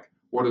look like?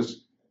 What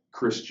does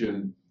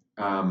Christian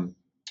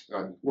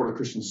what do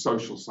Christian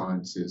social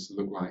sciences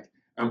look like?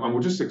 And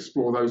we'll just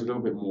explore those a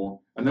little bit more,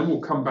 and then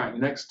we'll come back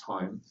next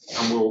time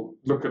and we'll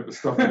look at the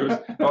stuff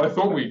that I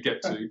thought we'd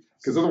get to,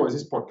 because otherwise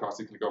this podcast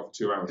is going to go for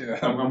 2 hours. Yeah.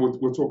 And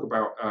we'll talk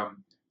about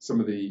some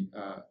of the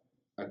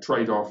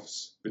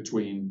trade-offs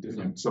between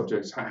different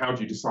subjects. How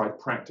do you decide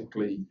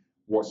practically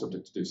what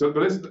subject to do? So,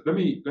 but let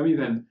me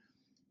then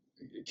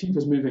keep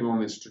us moving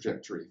on this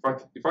trajectory.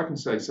 If I can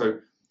say so,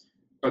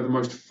 at the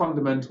most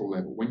fundamental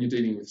level, when you're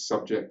dealing with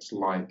subjects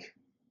like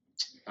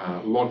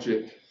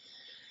logic,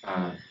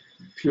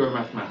 pure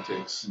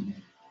mathematics,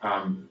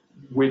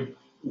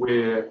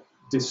 we're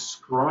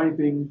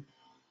describing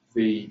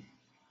the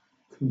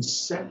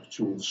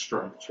conceptual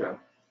structure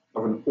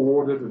of an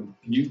ordered and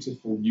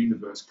beautiful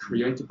universe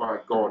created by a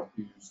God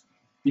whose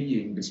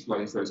being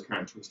displays those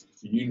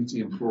characteristics,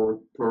 unity and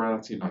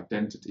plurality and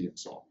identity and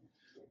so on.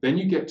 Then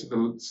you get to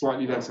the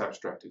slightly less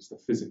abstract, it's the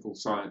physical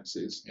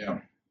sciences,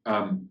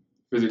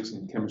 physics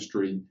and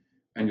chemistry,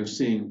 and you're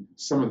seeing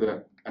some of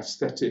the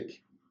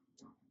aesthetic,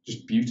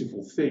 just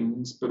beautiful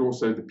things, but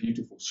also the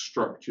beautiful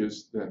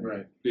structures,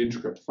 the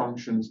intricate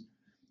functions.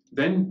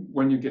 Then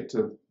when you get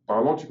to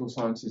biological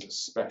sciences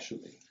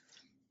especially,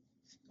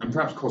 and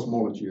perhaps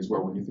cosmology as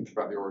well, when you think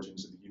about the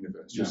origins of the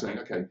universe, you're saying,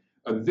 okay,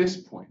 at this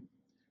point,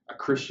 a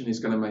Christian is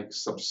going to make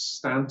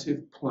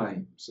substantive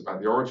claims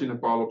about the origin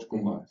of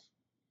biological life,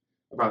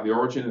 about the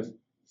origin of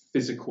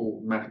physical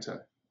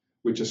matter,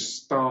 which are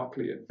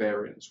starkly at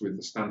variance with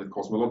the standard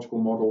cosmological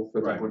model,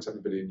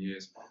 13.7 billion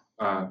years,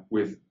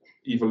 with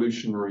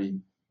evolutionary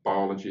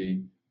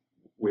biology.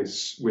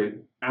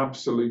 We're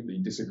absolutely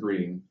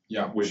disagreeing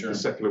with the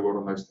secular world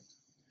on those things.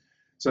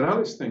 So now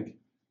let's think.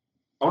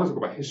 I want to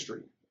talk about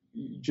history. Do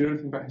you know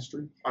anything about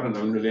history? I don't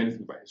know really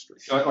anything about history.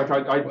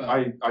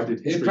 I did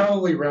history. It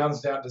probably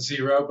rounds down to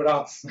 0, but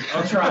I'll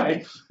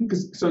try.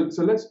 So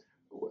let's.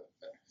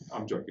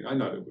 I'm joking. I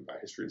know a little bit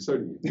about history, and so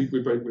do you.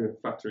 We're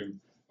flattering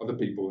other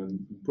people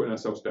and putting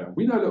ourselves down.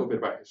 We know a little bit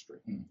about history.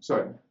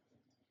 So,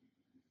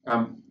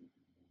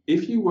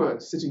 if you were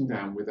sitting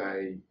down with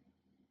a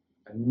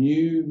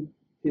new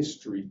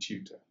history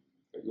tutor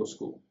at your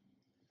school,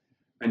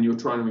 and you're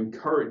trying to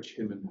encourage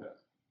him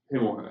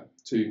or her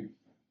to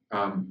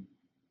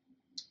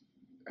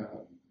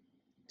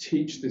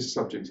teach this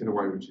subject in a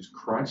way which is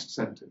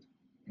Christ-centered,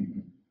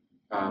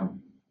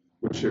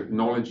 which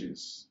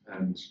acknowledges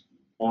and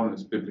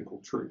honors biblical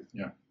truth.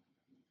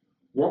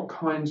 What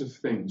kinds of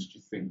things do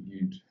you think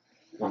you'd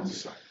want to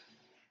say?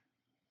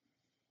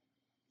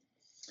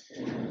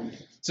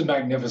 It's a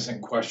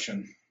magnificent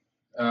question.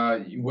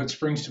 What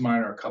springs to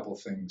mind are a couple of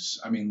things.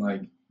 I mean,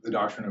 like the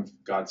doctrine of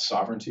God's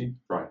sovereignty.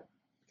 Right.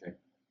 Okay.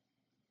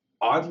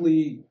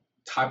 Oddly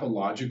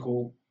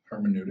typological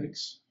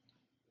hermeneutics.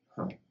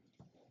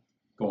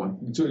 Go on.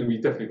 We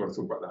definitely got to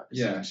talk about that.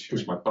 Yeah, sure.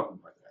 Push my button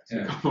right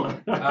there. So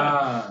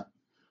yeah.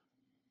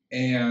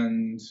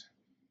 And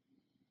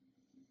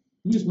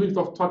you just moved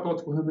off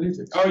typological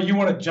hermeneutics. Oh, you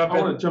want to jump in?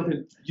 I want to jump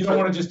in. You don't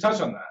want to just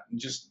touch on that.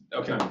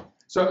 Okay.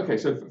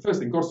 So first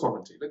thing, God's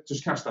sovereignty. Let's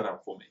just cash that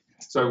out for me.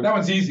 So that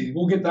one's easy.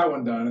 We'll get that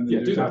one done and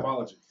then do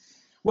typology.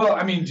 Well,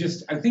 I mean,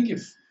 I think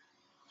if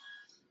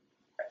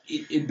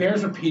it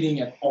bears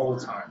repeating at all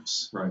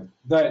times, right?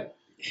 That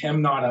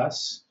him, not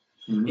us,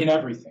 in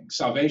everything,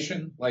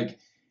 salvation,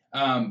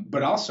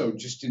 but also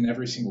just in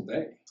every single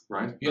day,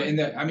 right? Yeah, and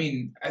that, I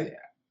mean,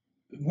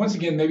 once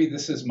again, maybe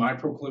this is my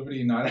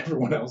proclivity, not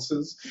everyone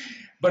else's,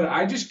 but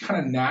I just kind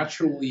of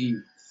naturally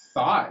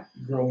thought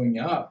growing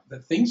up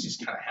that things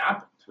just kind of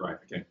happened. Right.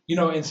 Okay.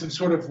 In some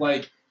sort of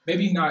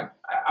maybe not,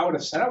 I would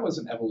have said I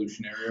wasn't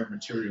evolutionary or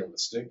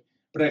materialistic,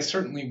 but I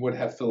certainly would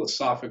have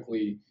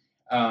philosophically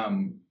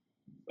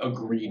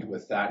agreed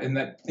with that, and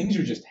that things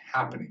are just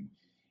happening.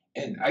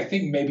 And I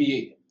think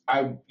maybe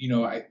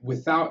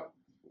without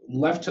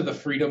left to the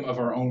freedom of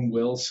our own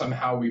will,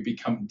 somehow we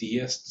become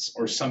deists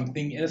or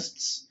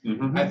something-ists.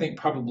 I think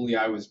probably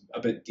I was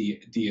a bit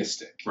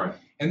deistic. Right.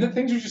 And then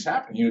things are just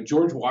happening.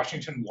 George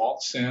Washington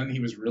waltzed in. He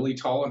was really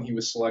tall, and he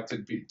was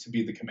selected to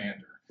be the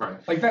commander.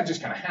 Right. That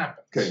just kind of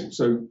happens. Okay.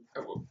 So,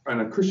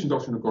 and a Christian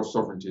doctrine of God's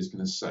sovereignty is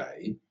going to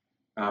say,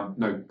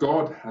 no,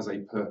 God has a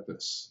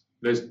purpose.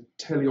 There's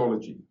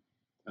teleology.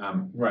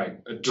 Right.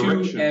 A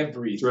direction to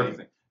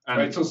everything.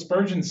 And so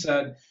Spurgeon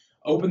said,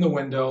 open the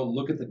window,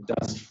 look at the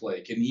dust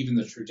flake, and even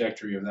the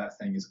trajectory of that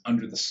thing is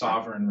under the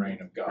sovereign reign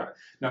of God. Right.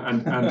 Now,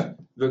 and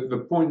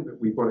the point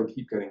that we've got to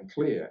keep getting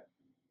clear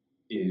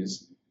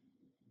is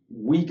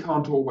we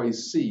can't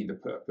always see the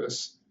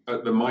purpose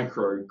at the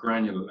micro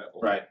granular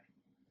level. Right.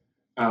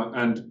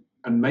 And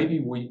maybe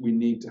we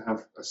need to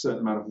have a certain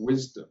amount of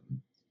wisdom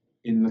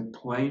in the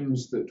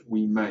claims that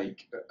we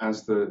make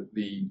as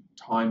the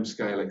time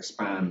scale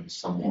expands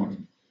somewhat.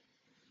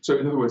 So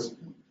in other words,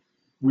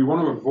 we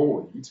want to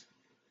avoid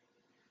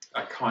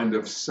a kind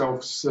of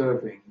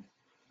self-serving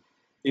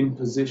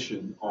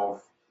imposition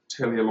of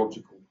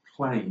teleological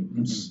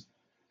claims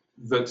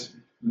that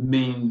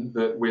mean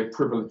that we're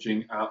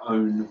privileging our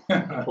own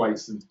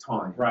place and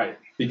time. Right.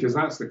 Because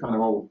that's the kind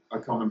of old, I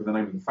can't remember the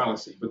name of the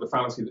fallacy, but the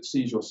fallacy that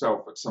sees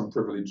yourself at some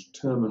privileged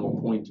terminal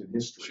point in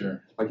history.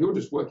 Sure. Like, you're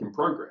just work in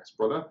progress,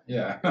 brother.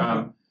 Yeah.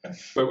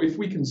 But if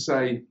we can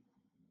say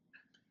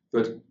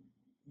that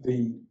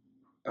the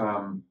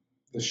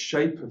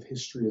shape of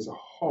history as a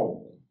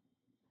whole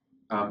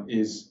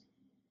is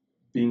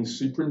being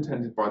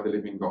superintended by the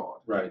living God,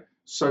 right,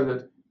 so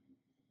that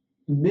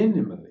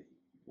minimally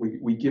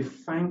we give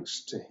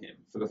thanks to him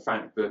for the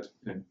fact that,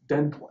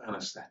 dental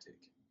anesthetic.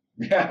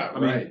 Yeah,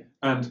 right.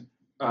 And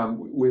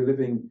we're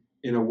living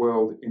in a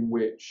world in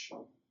which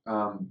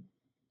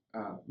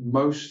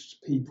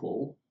most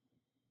people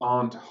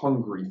aren't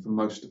hungry for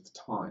most of the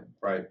time.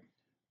 Right.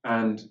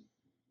 And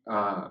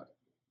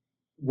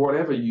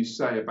whatever you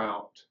say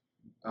about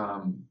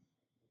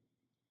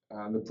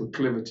the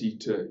proclivity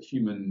to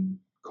human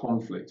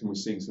conflict, and we're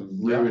seeing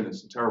some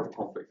ruinous and terrible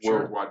conflict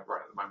worldwide right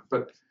at the moment,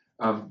 but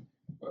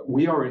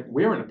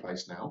we're in a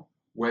place now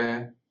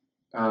where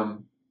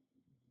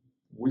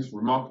we're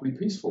remarkably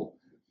peaceful.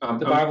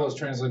 The Bible is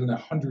translated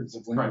into hundreds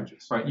of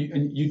languages. Right.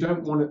 You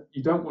don't want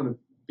to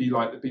be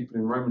like the people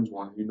in Romans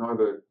 1 who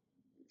neither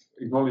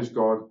acknowledged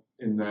God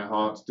in their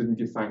hearts, didn't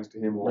give thanks to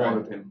him or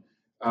honored him,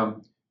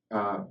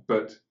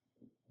 but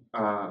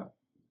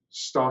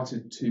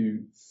started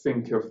to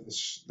think of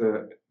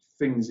the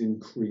things in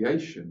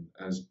creation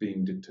as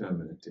being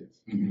determinative.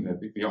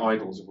 The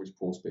idols of which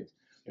Paul speaks.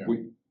 Yeah.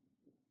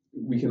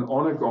 We can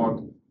honor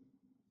God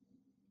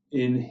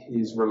in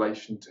his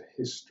relation to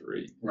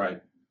history,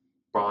 right,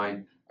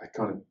 by a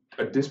kind of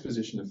a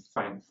disposition of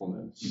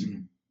thankfulness.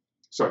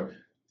 So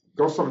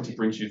God's sovereignty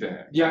brings you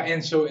there. Yeah,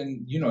 and so,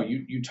 and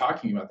you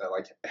talking about that,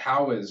 like,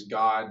 how is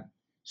God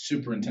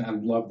superintending? I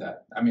love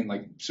that. I mean,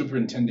 like,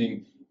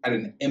 superintending at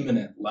an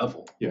imminent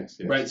level. Yes.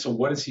 Right. So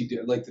what does he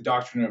do? Like the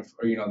doctrine of,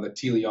 or, the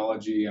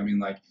teleology. I mean,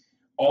 like,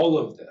 all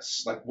of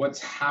this, like, what's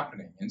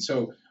happening? And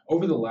so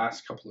over the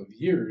last couple of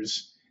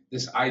years,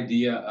 this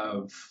idea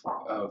of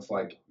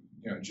like,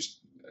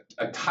 just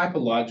a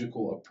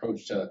typological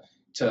approach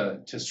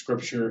to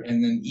scripture,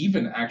 and then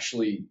even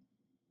actually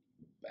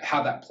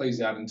how that plays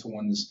out into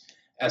one's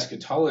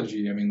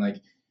eschatology. I mean,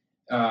 like,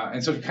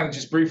 and so kind of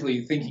just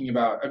briefly thinking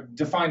about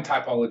define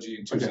typology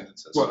in two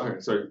sentences. Well, okay,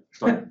 so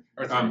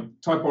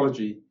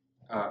typology,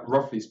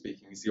 roughly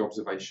speaking, is the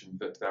observation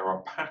that there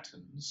are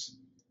patterns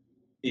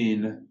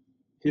in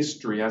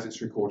history as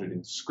it's recorded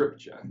in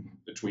scripture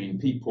between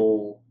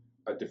people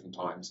at different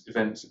times,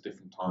 events at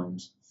different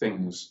times,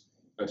 things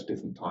at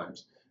different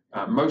times.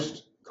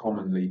 Most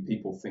commonly,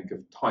 people think of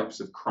types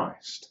of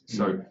Christ.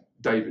 So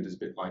David is a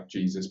bit like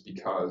Jesus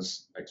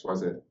because X, Y,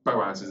 Z.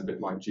 Boaz is a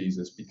bit like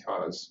Jesus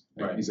because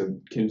he's a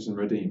kinsman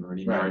redeemer and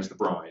he marries the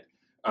bride.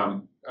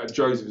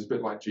 Joseph is a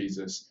bit like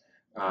Jesus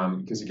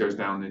because he goes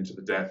down into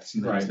the depths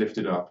and then he's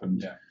lifted up.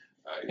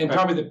 And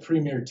probably the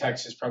premier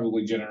text is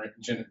probably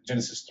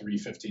Genesis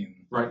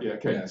 3:15. Right. Yeah.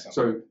 Okay. Yeah,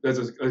 so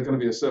there's going to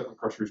be a serpent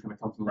crusher who's going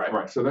to come from the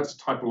right. So that's a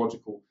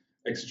typological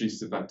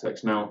exegesis of that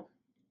text. Now,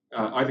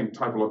 I think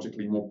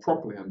typologically more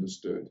properly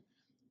understood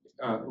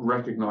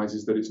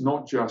recognizes that it's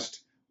not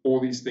just all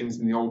these things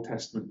in the Old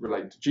Testament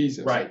relate to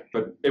Jesus,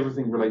 but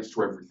everything relates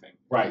to everything.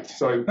 Right.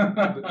 So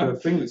the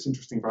thing that's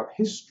interesting about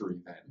history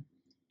then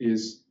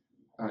is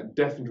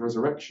death and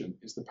resurrection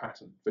is the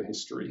pattern for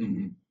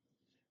history.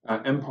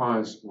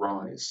 Empires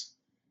rise,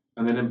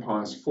 and then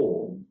empires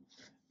fall,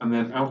 and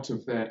then out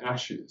of their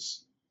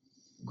ashes,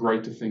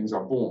 greater things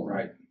are born.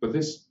 Right. But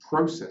this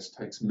process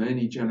takes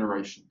many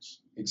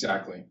generations.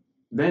 Exactly.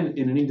 Then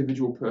in an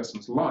individual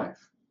person's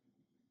life,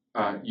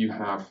 you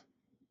have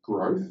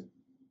growth,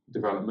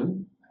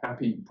 development,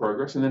 happy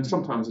progress, and then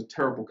sometimes a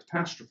terrible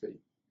catastrophe.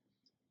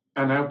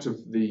 And out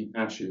of the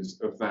ashes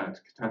of that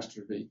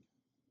catastrophe,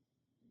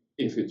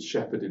 if it's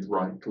shepherded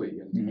rightly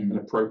and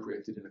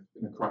appropriated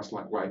in a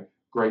Christ-like way,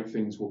 great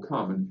things will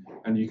come.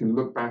 And you can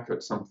look back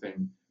at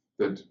something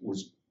that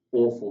was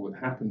awful that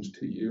happened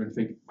to you and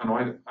think,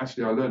 I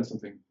learned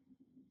something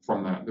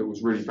from that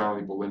was really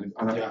valuable. And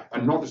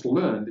not just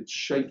learned, it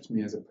shaped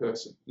me as a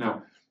person.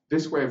 Now,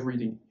 this way of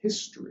reading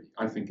history,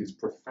 I think, is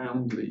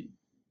profoundly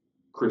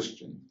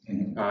Christian.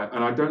 And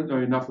I don't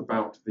know enough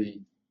about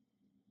the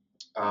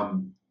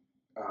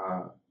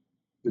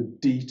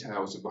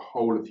details of the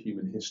whole of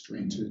human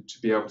history to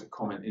be able to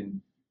comment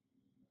in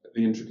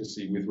the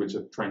intricacy with which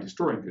a trained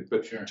historian could.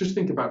 But just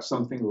think about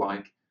something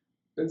like,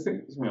 a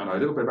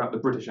little bit about the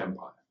British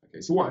Empire.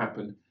 Okay, so what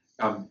happened?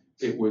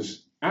 It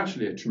was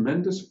actually a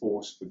tremendous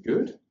force for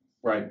good,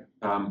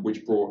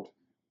 which brought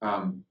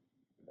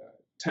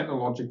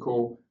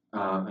technological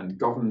and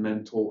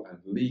governmental and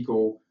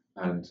legal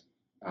and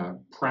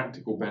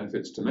practical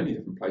benefits to many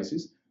different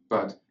places,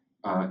 but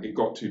it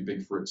got too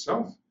big for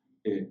itself.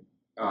 It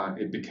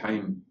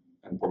became,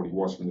 and probably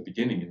was from the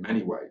beginning in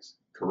many ways,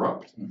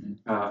 corrupt.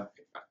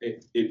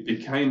 It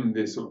became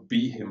this sort of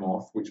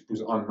behemoth which was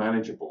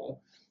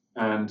unmanageable,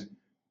 and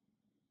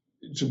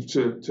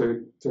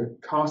to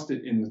cast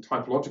it in the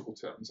typological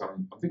terms,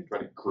 I'm thinking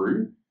about it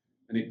grew,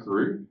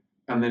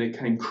 and then it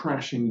came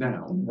crashing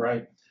down.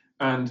 Right.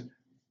 And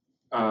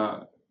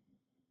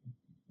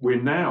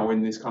we're now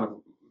in this kind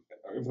of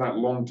that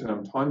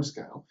long-term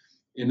timescale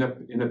in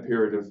a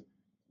period of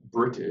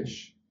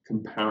British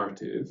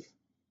comparative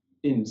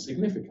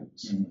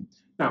insignificance. Mm-hmm.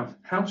 Now,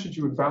 how should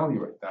you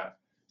evaluate that?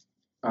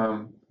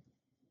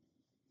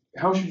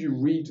 How should you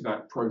read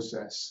that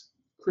process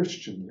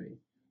Christianly?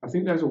 I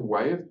think there's a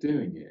way of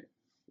doing it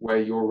where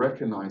you're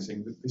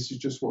recognizing that this is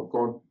just what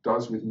God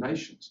does with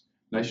nations.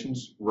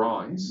 Nations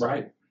rise,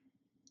 right,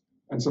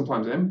 and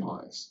sometimes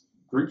empires,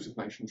 groups of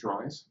nations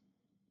rise,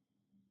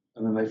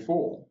 and then they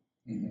fall.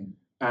 Mm-hmm.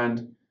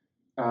 And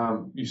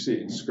you see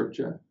it in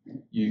Scripture.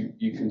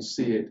 You can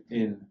see it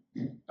in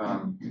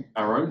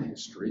our own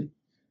history.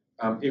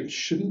 It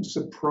shouldn't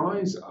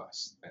surprise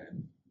us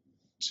then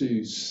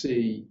to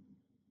see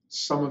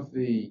some of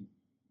the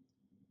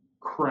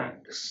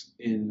cracks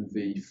in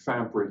the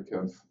fabric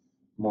of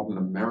modern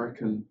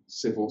American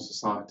civil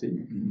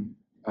society.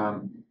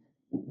 Mm-hmm.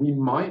 We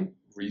might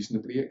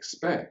reasonably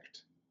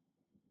expect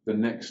the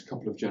next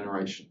couple of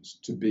generations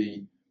to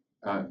be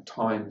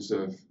times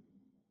of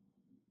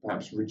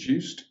perhaps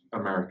reduced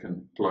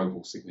American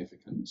global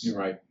significance. You're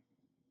right.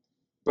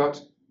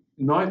 But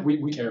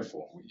we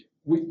careful.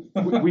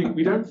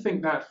 We don't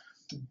think that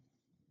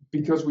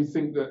because we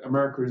think that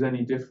America is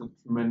any different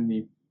from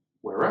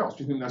anywhere else.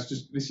 We think this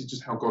is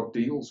just how God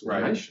deals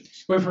with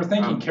nations. But if we're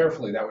thinking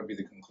carefully, that would be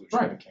the conclusion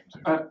we came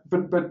to.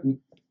 But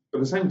at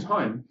the same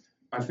time,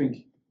 I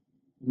think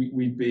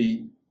we'd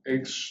be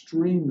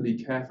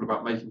extremely careful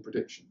about making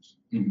predictions,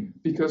 mm-hmm.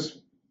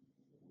 because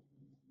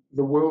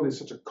the world is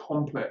such a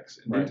complex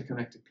and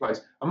interconnected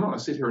place. I'm not going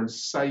to sit here and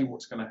say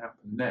what's going to happen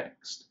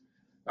next,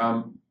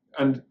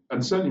 and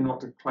certainly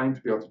not to claim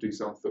to be able to do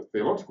so on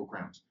theological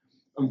grounds.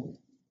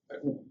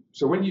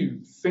 So when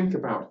you think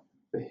about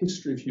the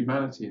history of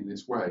humanity in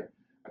this way,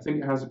 I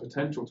think it has a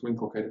potential to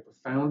inculcate a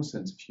profound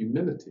sense of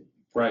humility.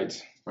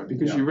 Right.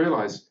 Because you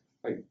realize,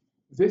 like,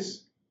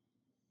 this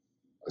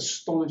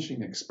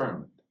astonishing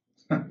experiment,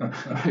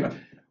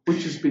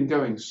 which has been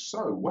going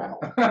so well,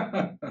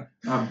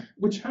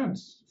 which had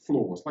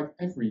flaws, like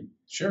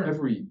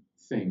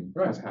everything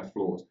has had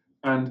flaws,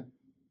 and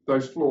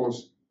those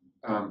flaws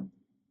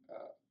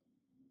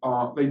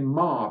they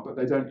mar, but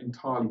they don't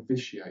entirely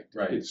vitiate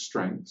its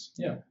strengths.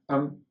 Yeah.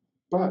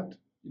 But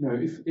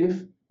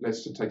if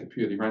let's just take a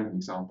purely random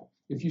example,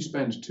 if you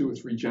spend 2 or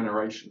 3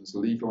 generations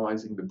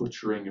legalizing the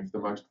butchering of the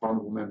most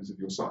vulnerable members of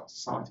your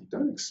society,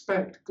 don't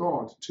expect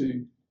God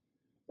to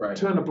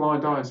turn a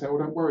blind eye and say, "Oh,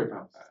 don't worry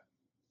about that."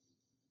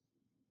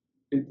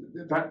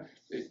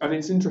 And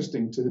it's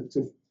interesting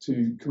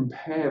to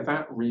compare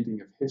that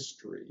reading of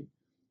history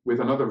with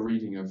another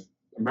reading of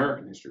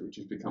American history, which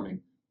is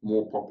becoming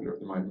more popular at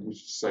the moment, which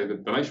is to say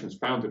that the nation was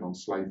founded on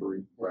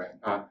slavery. Right.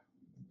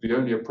 The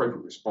only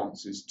appropriate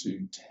response is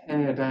to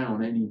tear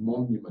down any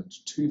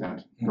monument to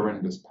that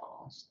horrendous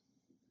past.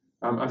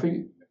 I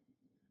think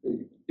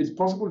it's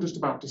possible just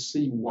about to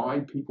see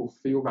why people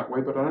feel that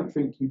way, but I don't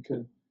think you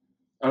can.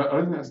 I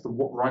don't think that's the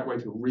right way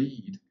to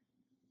read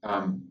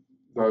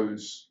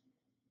those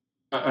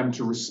and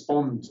to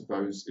respond to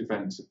those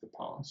events of the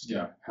past.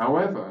 Yeah.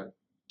 However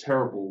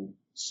terrible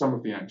some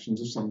of the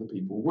actions of some of the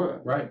people were.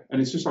 Right.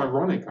 And it's just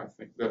ironic, I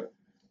think, that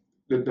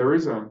there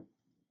is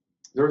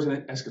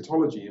an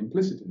eschatology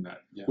implicit in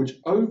that, which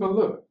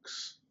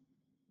overlooks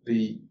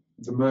the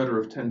murder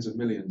of tens of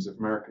millions of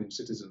American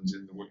citizens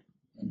in the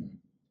womb,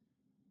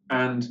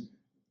 and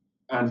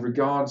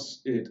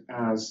regards it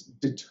as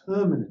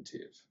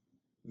determinative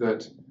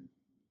that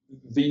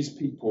these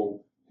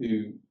people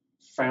who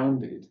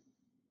founded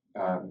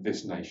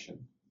this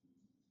nation,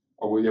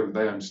 or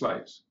they owned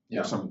slaves,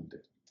 or some of them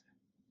did.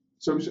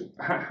 So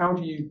how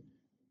do you?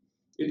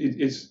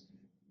 It's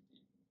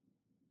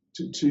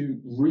to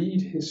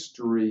read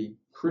history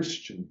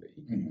Christianly.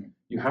 Mm-hmm.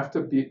 You have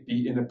to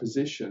be in a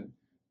position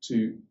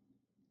to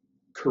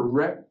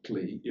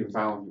correctly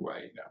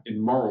evaluate,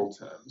 in moral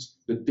terms,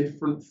 the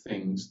different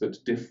things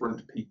that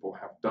different people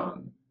have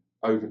done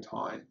over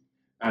time,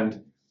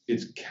 and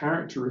it's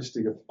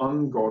characteristic of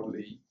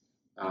ungodly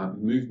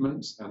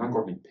movements and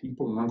ungodly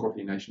people and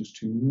ungodly nations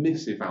to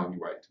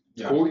misevaluate,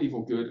 to call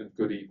evil good and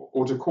good evil,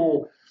 or to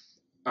call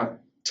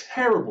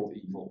terrible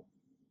evil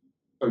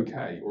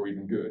okay or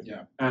even good,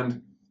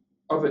 and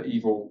other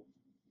evil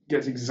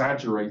gets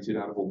exaggerated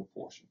out of all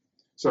proportion.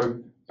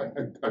 So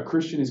a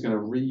Christian is going to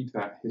read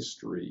that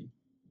history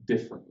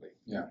differently.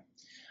 Yeah.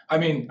 I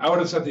mean, I would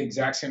have said the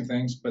exact same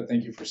things, but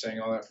thank you for saying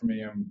all that for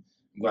me. I'm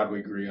glad we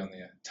agree on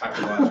the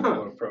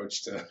typological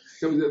approach to.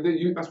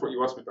 That's what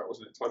you asked me about,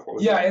 wasn't it?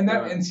 Typology. Yeah,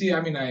 and see,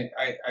 I mean,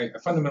 I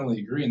fundamentally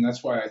agree, and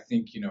that's why I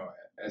think,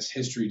 as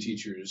history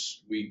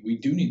teachers, we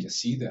do need to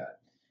see that,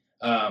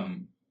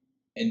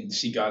 and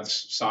see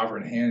God's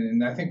sovereign hand.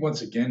 And I think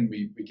once again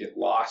we get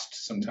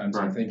lost sometimes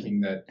in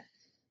thinking that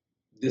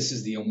this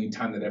is the only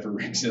time that ever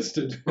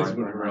existed is when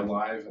we were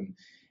alive,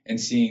 and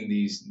seeing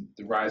the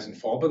rise and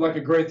fall. But like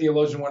a great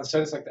theologian once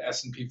said, it's like the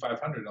S&P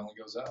 500 only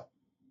goes up.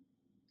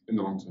 in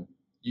the long term.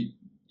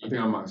 I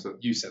think I might have said.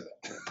 You said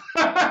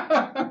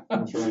that.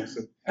 I'm sure I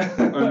said.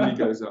 Only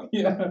goes up.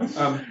 Yeah.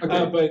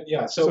 Okay.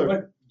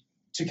 But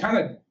to kind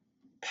of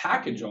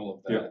package all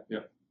of that. Yeah.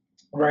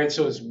 Right.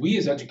 So as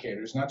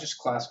educators, not just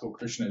classical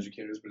Christian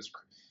educators, but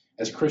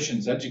as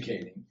Christians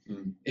educating,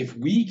 if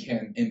we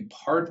can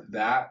impart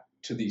that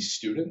to these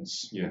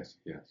students, yes,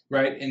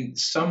 right, and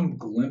some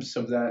glimpse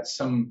of that,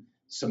 some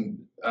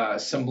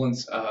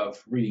semblance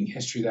of reading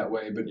history that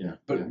way,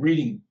 but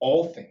reading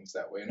all things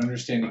that way and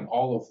understanding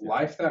all of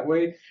life that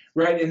way,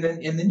 right, and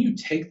then you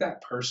take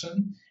that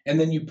person and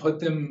then you put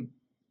them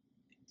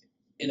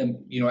in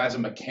a as a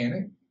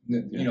mechanic,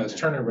 as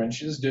turning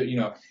wrenches,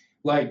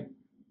 like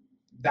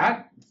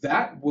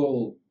that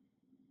will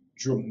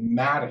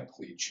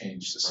dramatically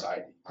change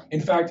society. In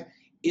fact,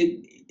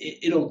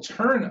 it'll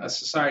turn a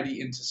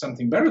society into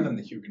something better than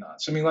the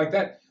Huguenots. I mean, like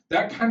that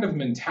kind of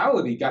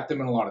mentality got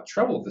them in a lot of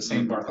trouble. The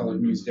St.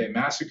 Bartholomew's Day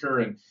massacre,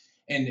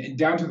 and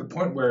down to the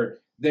point where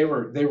they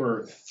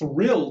were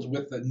thrilled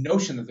with the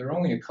notion that there are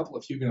only a couple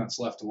of Huguenots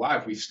left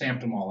alive. We've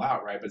stamped them all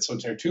out, right? But so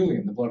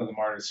Tertullian, the blood of the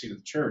martyrs, seat of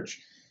the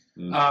church,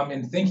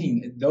 and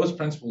thinking those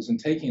principles and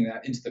taking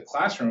that into the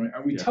classroom,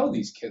 and we tell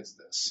these kids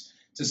this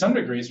to some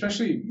degree,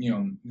 especially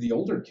the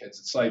older kids.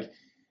 It's like,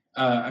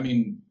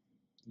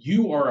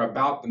 you are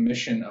about the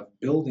mission of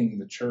building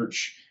the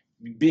church,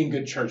 being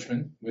good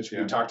churchmen, which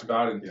we talked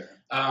about,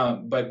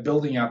 and but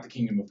building out the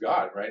kingdom of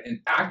God, right, and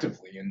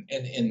actively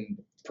and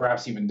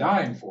perhaps even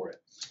dying for it.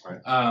 Right.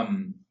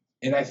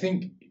 And I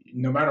think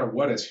no matter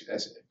what, as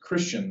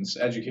Christians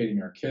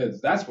educating our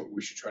kids, that's what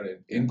we should try to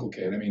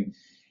inculcate. I mean,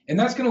 and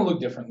that's going to look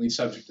differently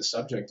subject to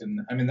subject. And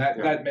I mean, that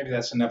maybe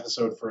that's an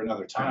episode for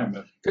another time.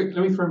 But let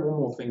me throw one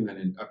more thing then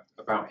in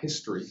about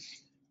history,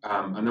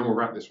 and then we'll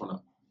wrap this one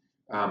up.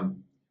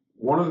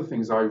 One of the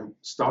things I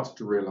started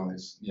to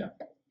realize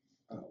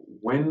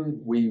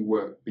when we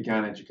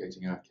began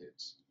educating our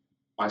kids,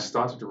 I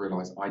started to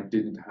realize I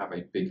didn't have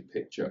a big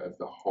picture of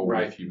the whole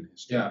of human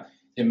history. Yeah,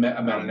 a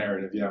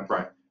meta-narrative,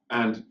 Right.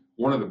 And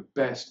one of the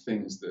best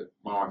things that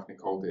my wife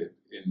Nicole did,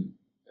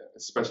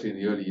 especially in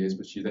the early years,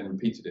 but she then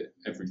repeated it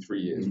every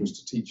 3 years, was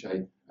to teach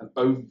an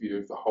overview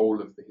of the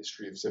whole of the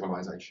history of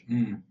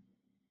civilization.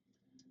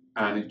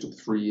 And it took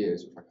 3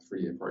 years. It was like a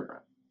 3-year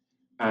program.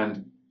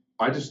 And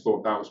I just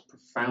thought that was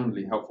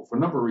profoundly helpful for a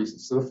number of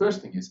reasons. So the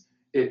first thing is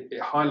it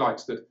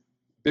highlights that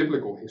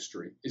biblical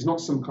history is not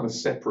some kind of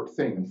separate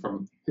thing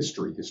from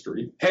history.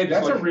 Hey,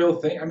 that's a real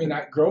thing. I mean,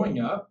 growing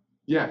up,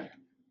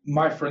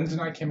 my friends and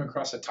I came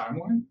across a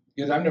timeline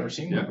because I've never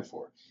seen one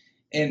before.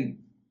 And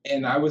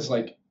I was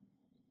like,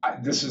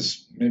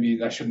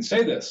 maybe I shouldn't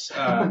say this.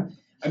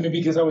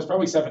 Because I was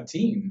probably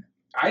 17.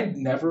 It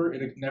never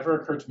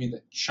occurred to me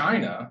that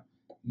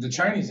the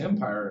Chinese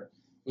Empire,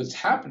 was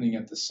happening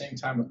at the same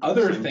time.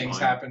 Other things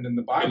happened in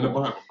the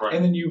Bible. Right.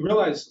 And then you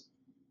realize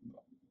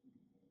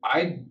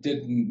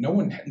no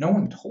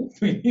one told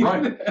me.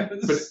 Right.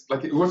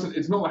 But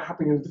it's not like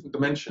happening in a different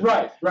dimension.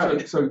 Right.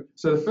 So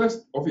the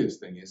first obvious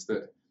thing is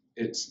that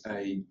it's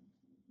there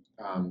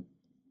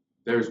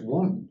is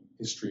one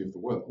history of the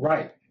world.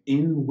 Right.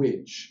 In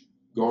which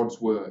God's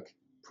work,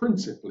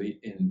 principally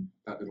in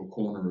that little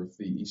corner of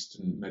the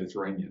Eastern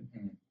Mediterranean,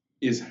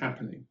 is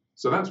happening.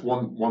 So that's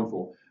one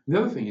thought. The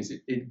other thing is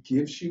it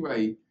gives you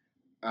a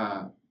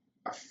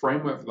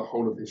framework for the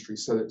whole of history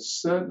so that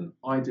certain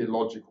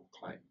ideological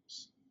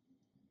claims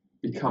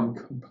become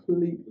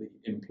completely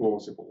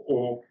implausible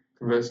or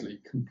conversely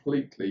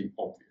completely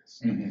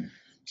obvious.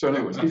 So in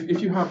other words,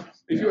 if you have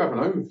an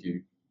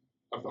overview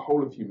of the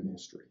whole of human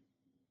history,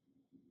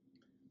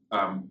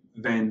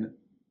 then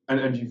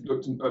and you've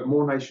looked at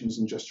more nations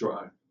than just your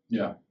own.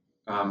 Yeah.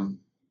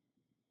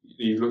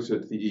 You've looked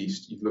at the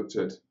East, you've looked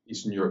at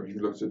Eastern Europe,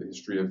 you've looked at the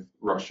history of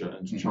Russia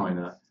and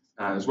China,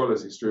 as well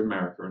as the history of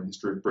America and the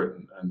history of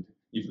Britain, and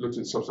you've looked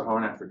at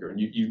Sub-Saharan Africa, and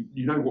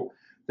you know what,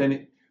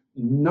 then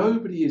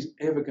nobody is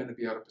ever going to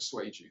be able to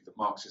persuade you that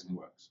Marxism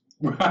works.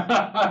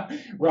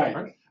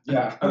 Right?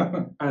 Yeah.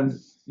 And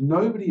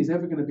nobody is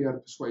ever going to be able to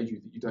persuade you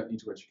that you don't need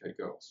to educate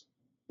girls.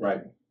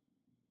 Right.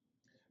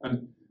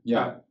 And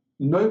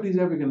nobody's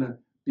ever going to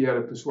be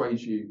able to persuade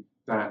you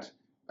that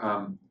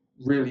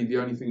really the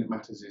only thing that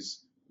matters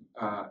is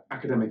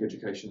academic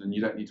education, and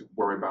you don't need to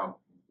worry about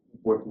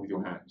working with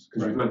your hands,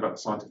 because we've learned about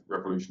the scientific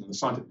revolution. And the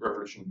scientific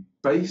revolution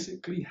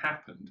basically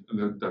happened,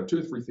 and there are 2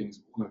 or 3 things.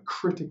 One of the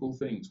critical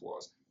things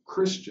was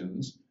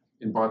Christians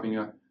imbibing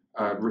a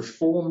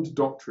reformed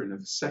doctrine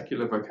of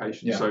secular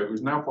vocation. Yeah. So it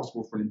was now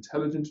possible for an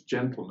intelligent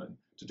gentleman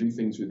to do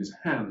things with his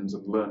hands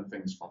and learn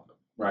things from them.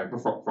 Right.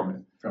 From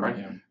it.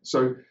 Yeah.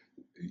 So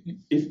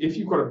if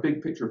you've got a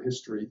big picture of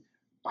history,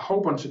 a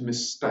whole bunch of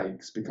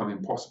mistakes become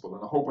impossible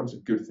and a whole bunch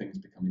of good things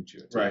become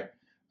intuitive. Right.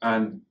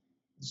 And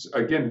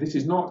again, this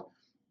is not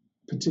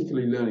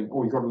particularly learning,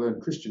 you've got to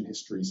learn Christian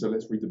history, so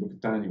let's read the book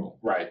of Daniel.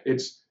 Right.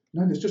 Let's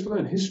just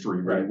learn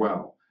history really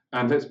well.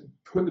 And let's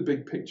put the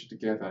big picture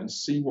together and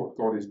see what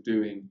God is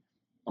doing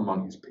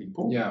among his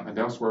people and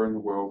elsewhere in the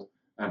world,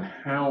 and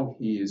how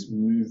he is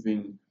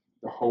moving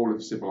the whole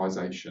of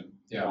civilization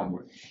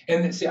onward.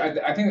 And see,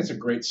 I think that's a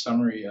great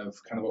summary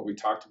of kind of what we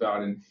talked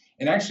about, and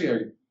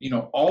actually,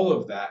 all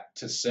of that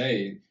to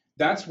say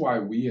that's why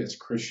we as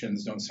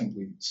Christians don't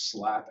simply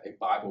slap a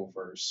Bible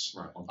verse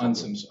on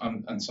some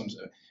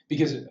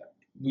because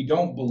we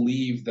don't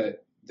believe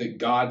that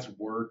God's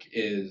work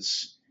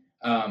is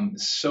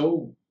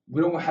so.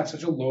 We don't have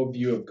such a low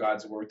view of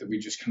God's work that we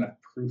just kind of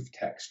proof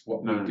text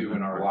what we do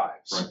in our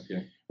lives.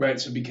 Right.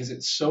 So because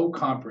it's so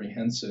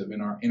comprehensive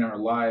in our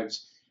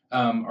lives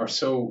are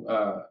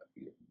so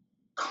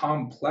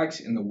complex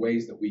in the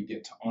ways that we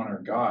get to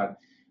honor God.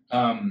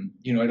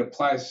 It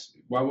applies.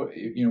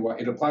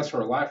 It applies to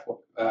our life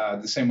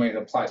the same way it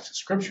applies to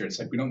Scripture. It's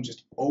like we don't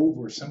just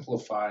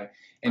oversimplify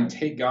and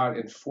take God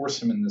and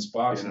force Him in this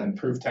box and then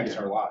proof text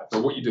our lives.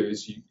 So what you do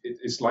is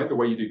it's like the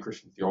way you do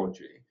Christian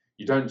theology.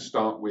 You don't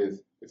start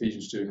with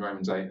Ephesians 2 and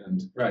Romans 8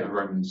 and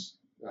Romans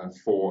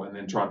 4 and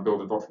then try and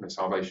build a doctrine of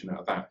salvation out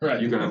of that.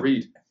 You're going to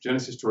read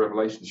Genesis to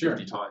Revelation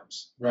 50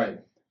 times.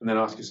 And then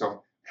ask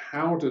yourself,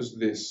 how does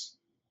this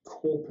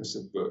corpus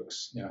of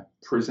books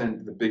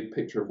present the big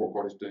picture of what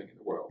God is doing in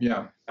the world?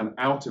 And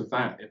out of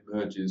that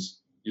emerges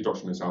your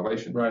doctrine of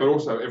salvation, but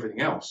also everything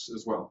else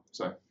as well.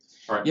 So,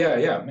 all right.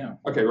 Yeah.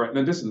 Okay, right.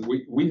 Now, listen,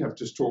 we have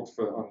just talked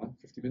for, I don't know,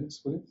 50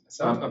 minutes, was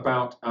it?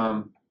 About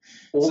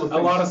all the things, a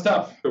lot of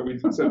stuff. That we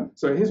did. So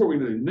here's what we're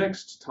going to do.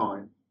 Next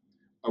time,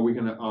 are we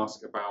going to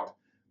ask about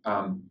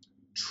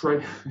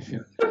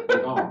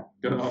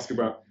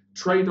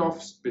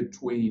trade-offs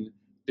between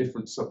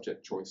different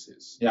subject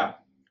choices.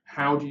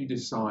 How do you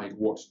decide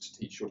what to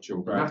teach your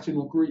children? Latin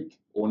or Greek,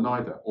 or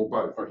neither, or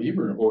both, or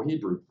Hebrew,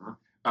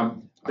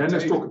 Then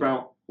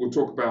we'll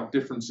talk about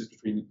differences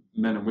between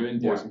men and women,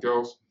 boys and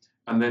girls,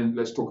 and then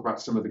let's talk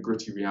about some of the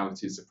gritty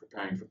realities of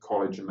preparing for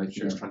college and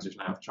making this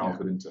transition out of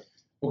childhood into.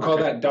 We'll call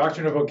that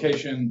Doctrine of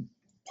Vocation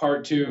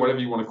Part 2. Whatever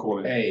you want to call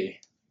it. A.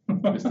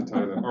 Mr.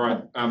 Taylor. All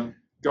right,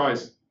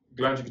 guys,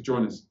 glad you could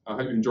join us. I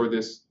hope you enjoyed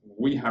this.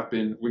 We're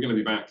going to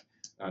be back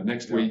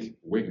next week.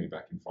 We're going to be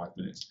back in 5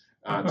 minutes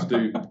to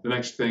do the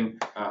next thing.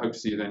 Hope to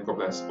see you then. God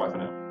bless. Bye for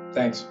now.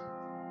 Thanks.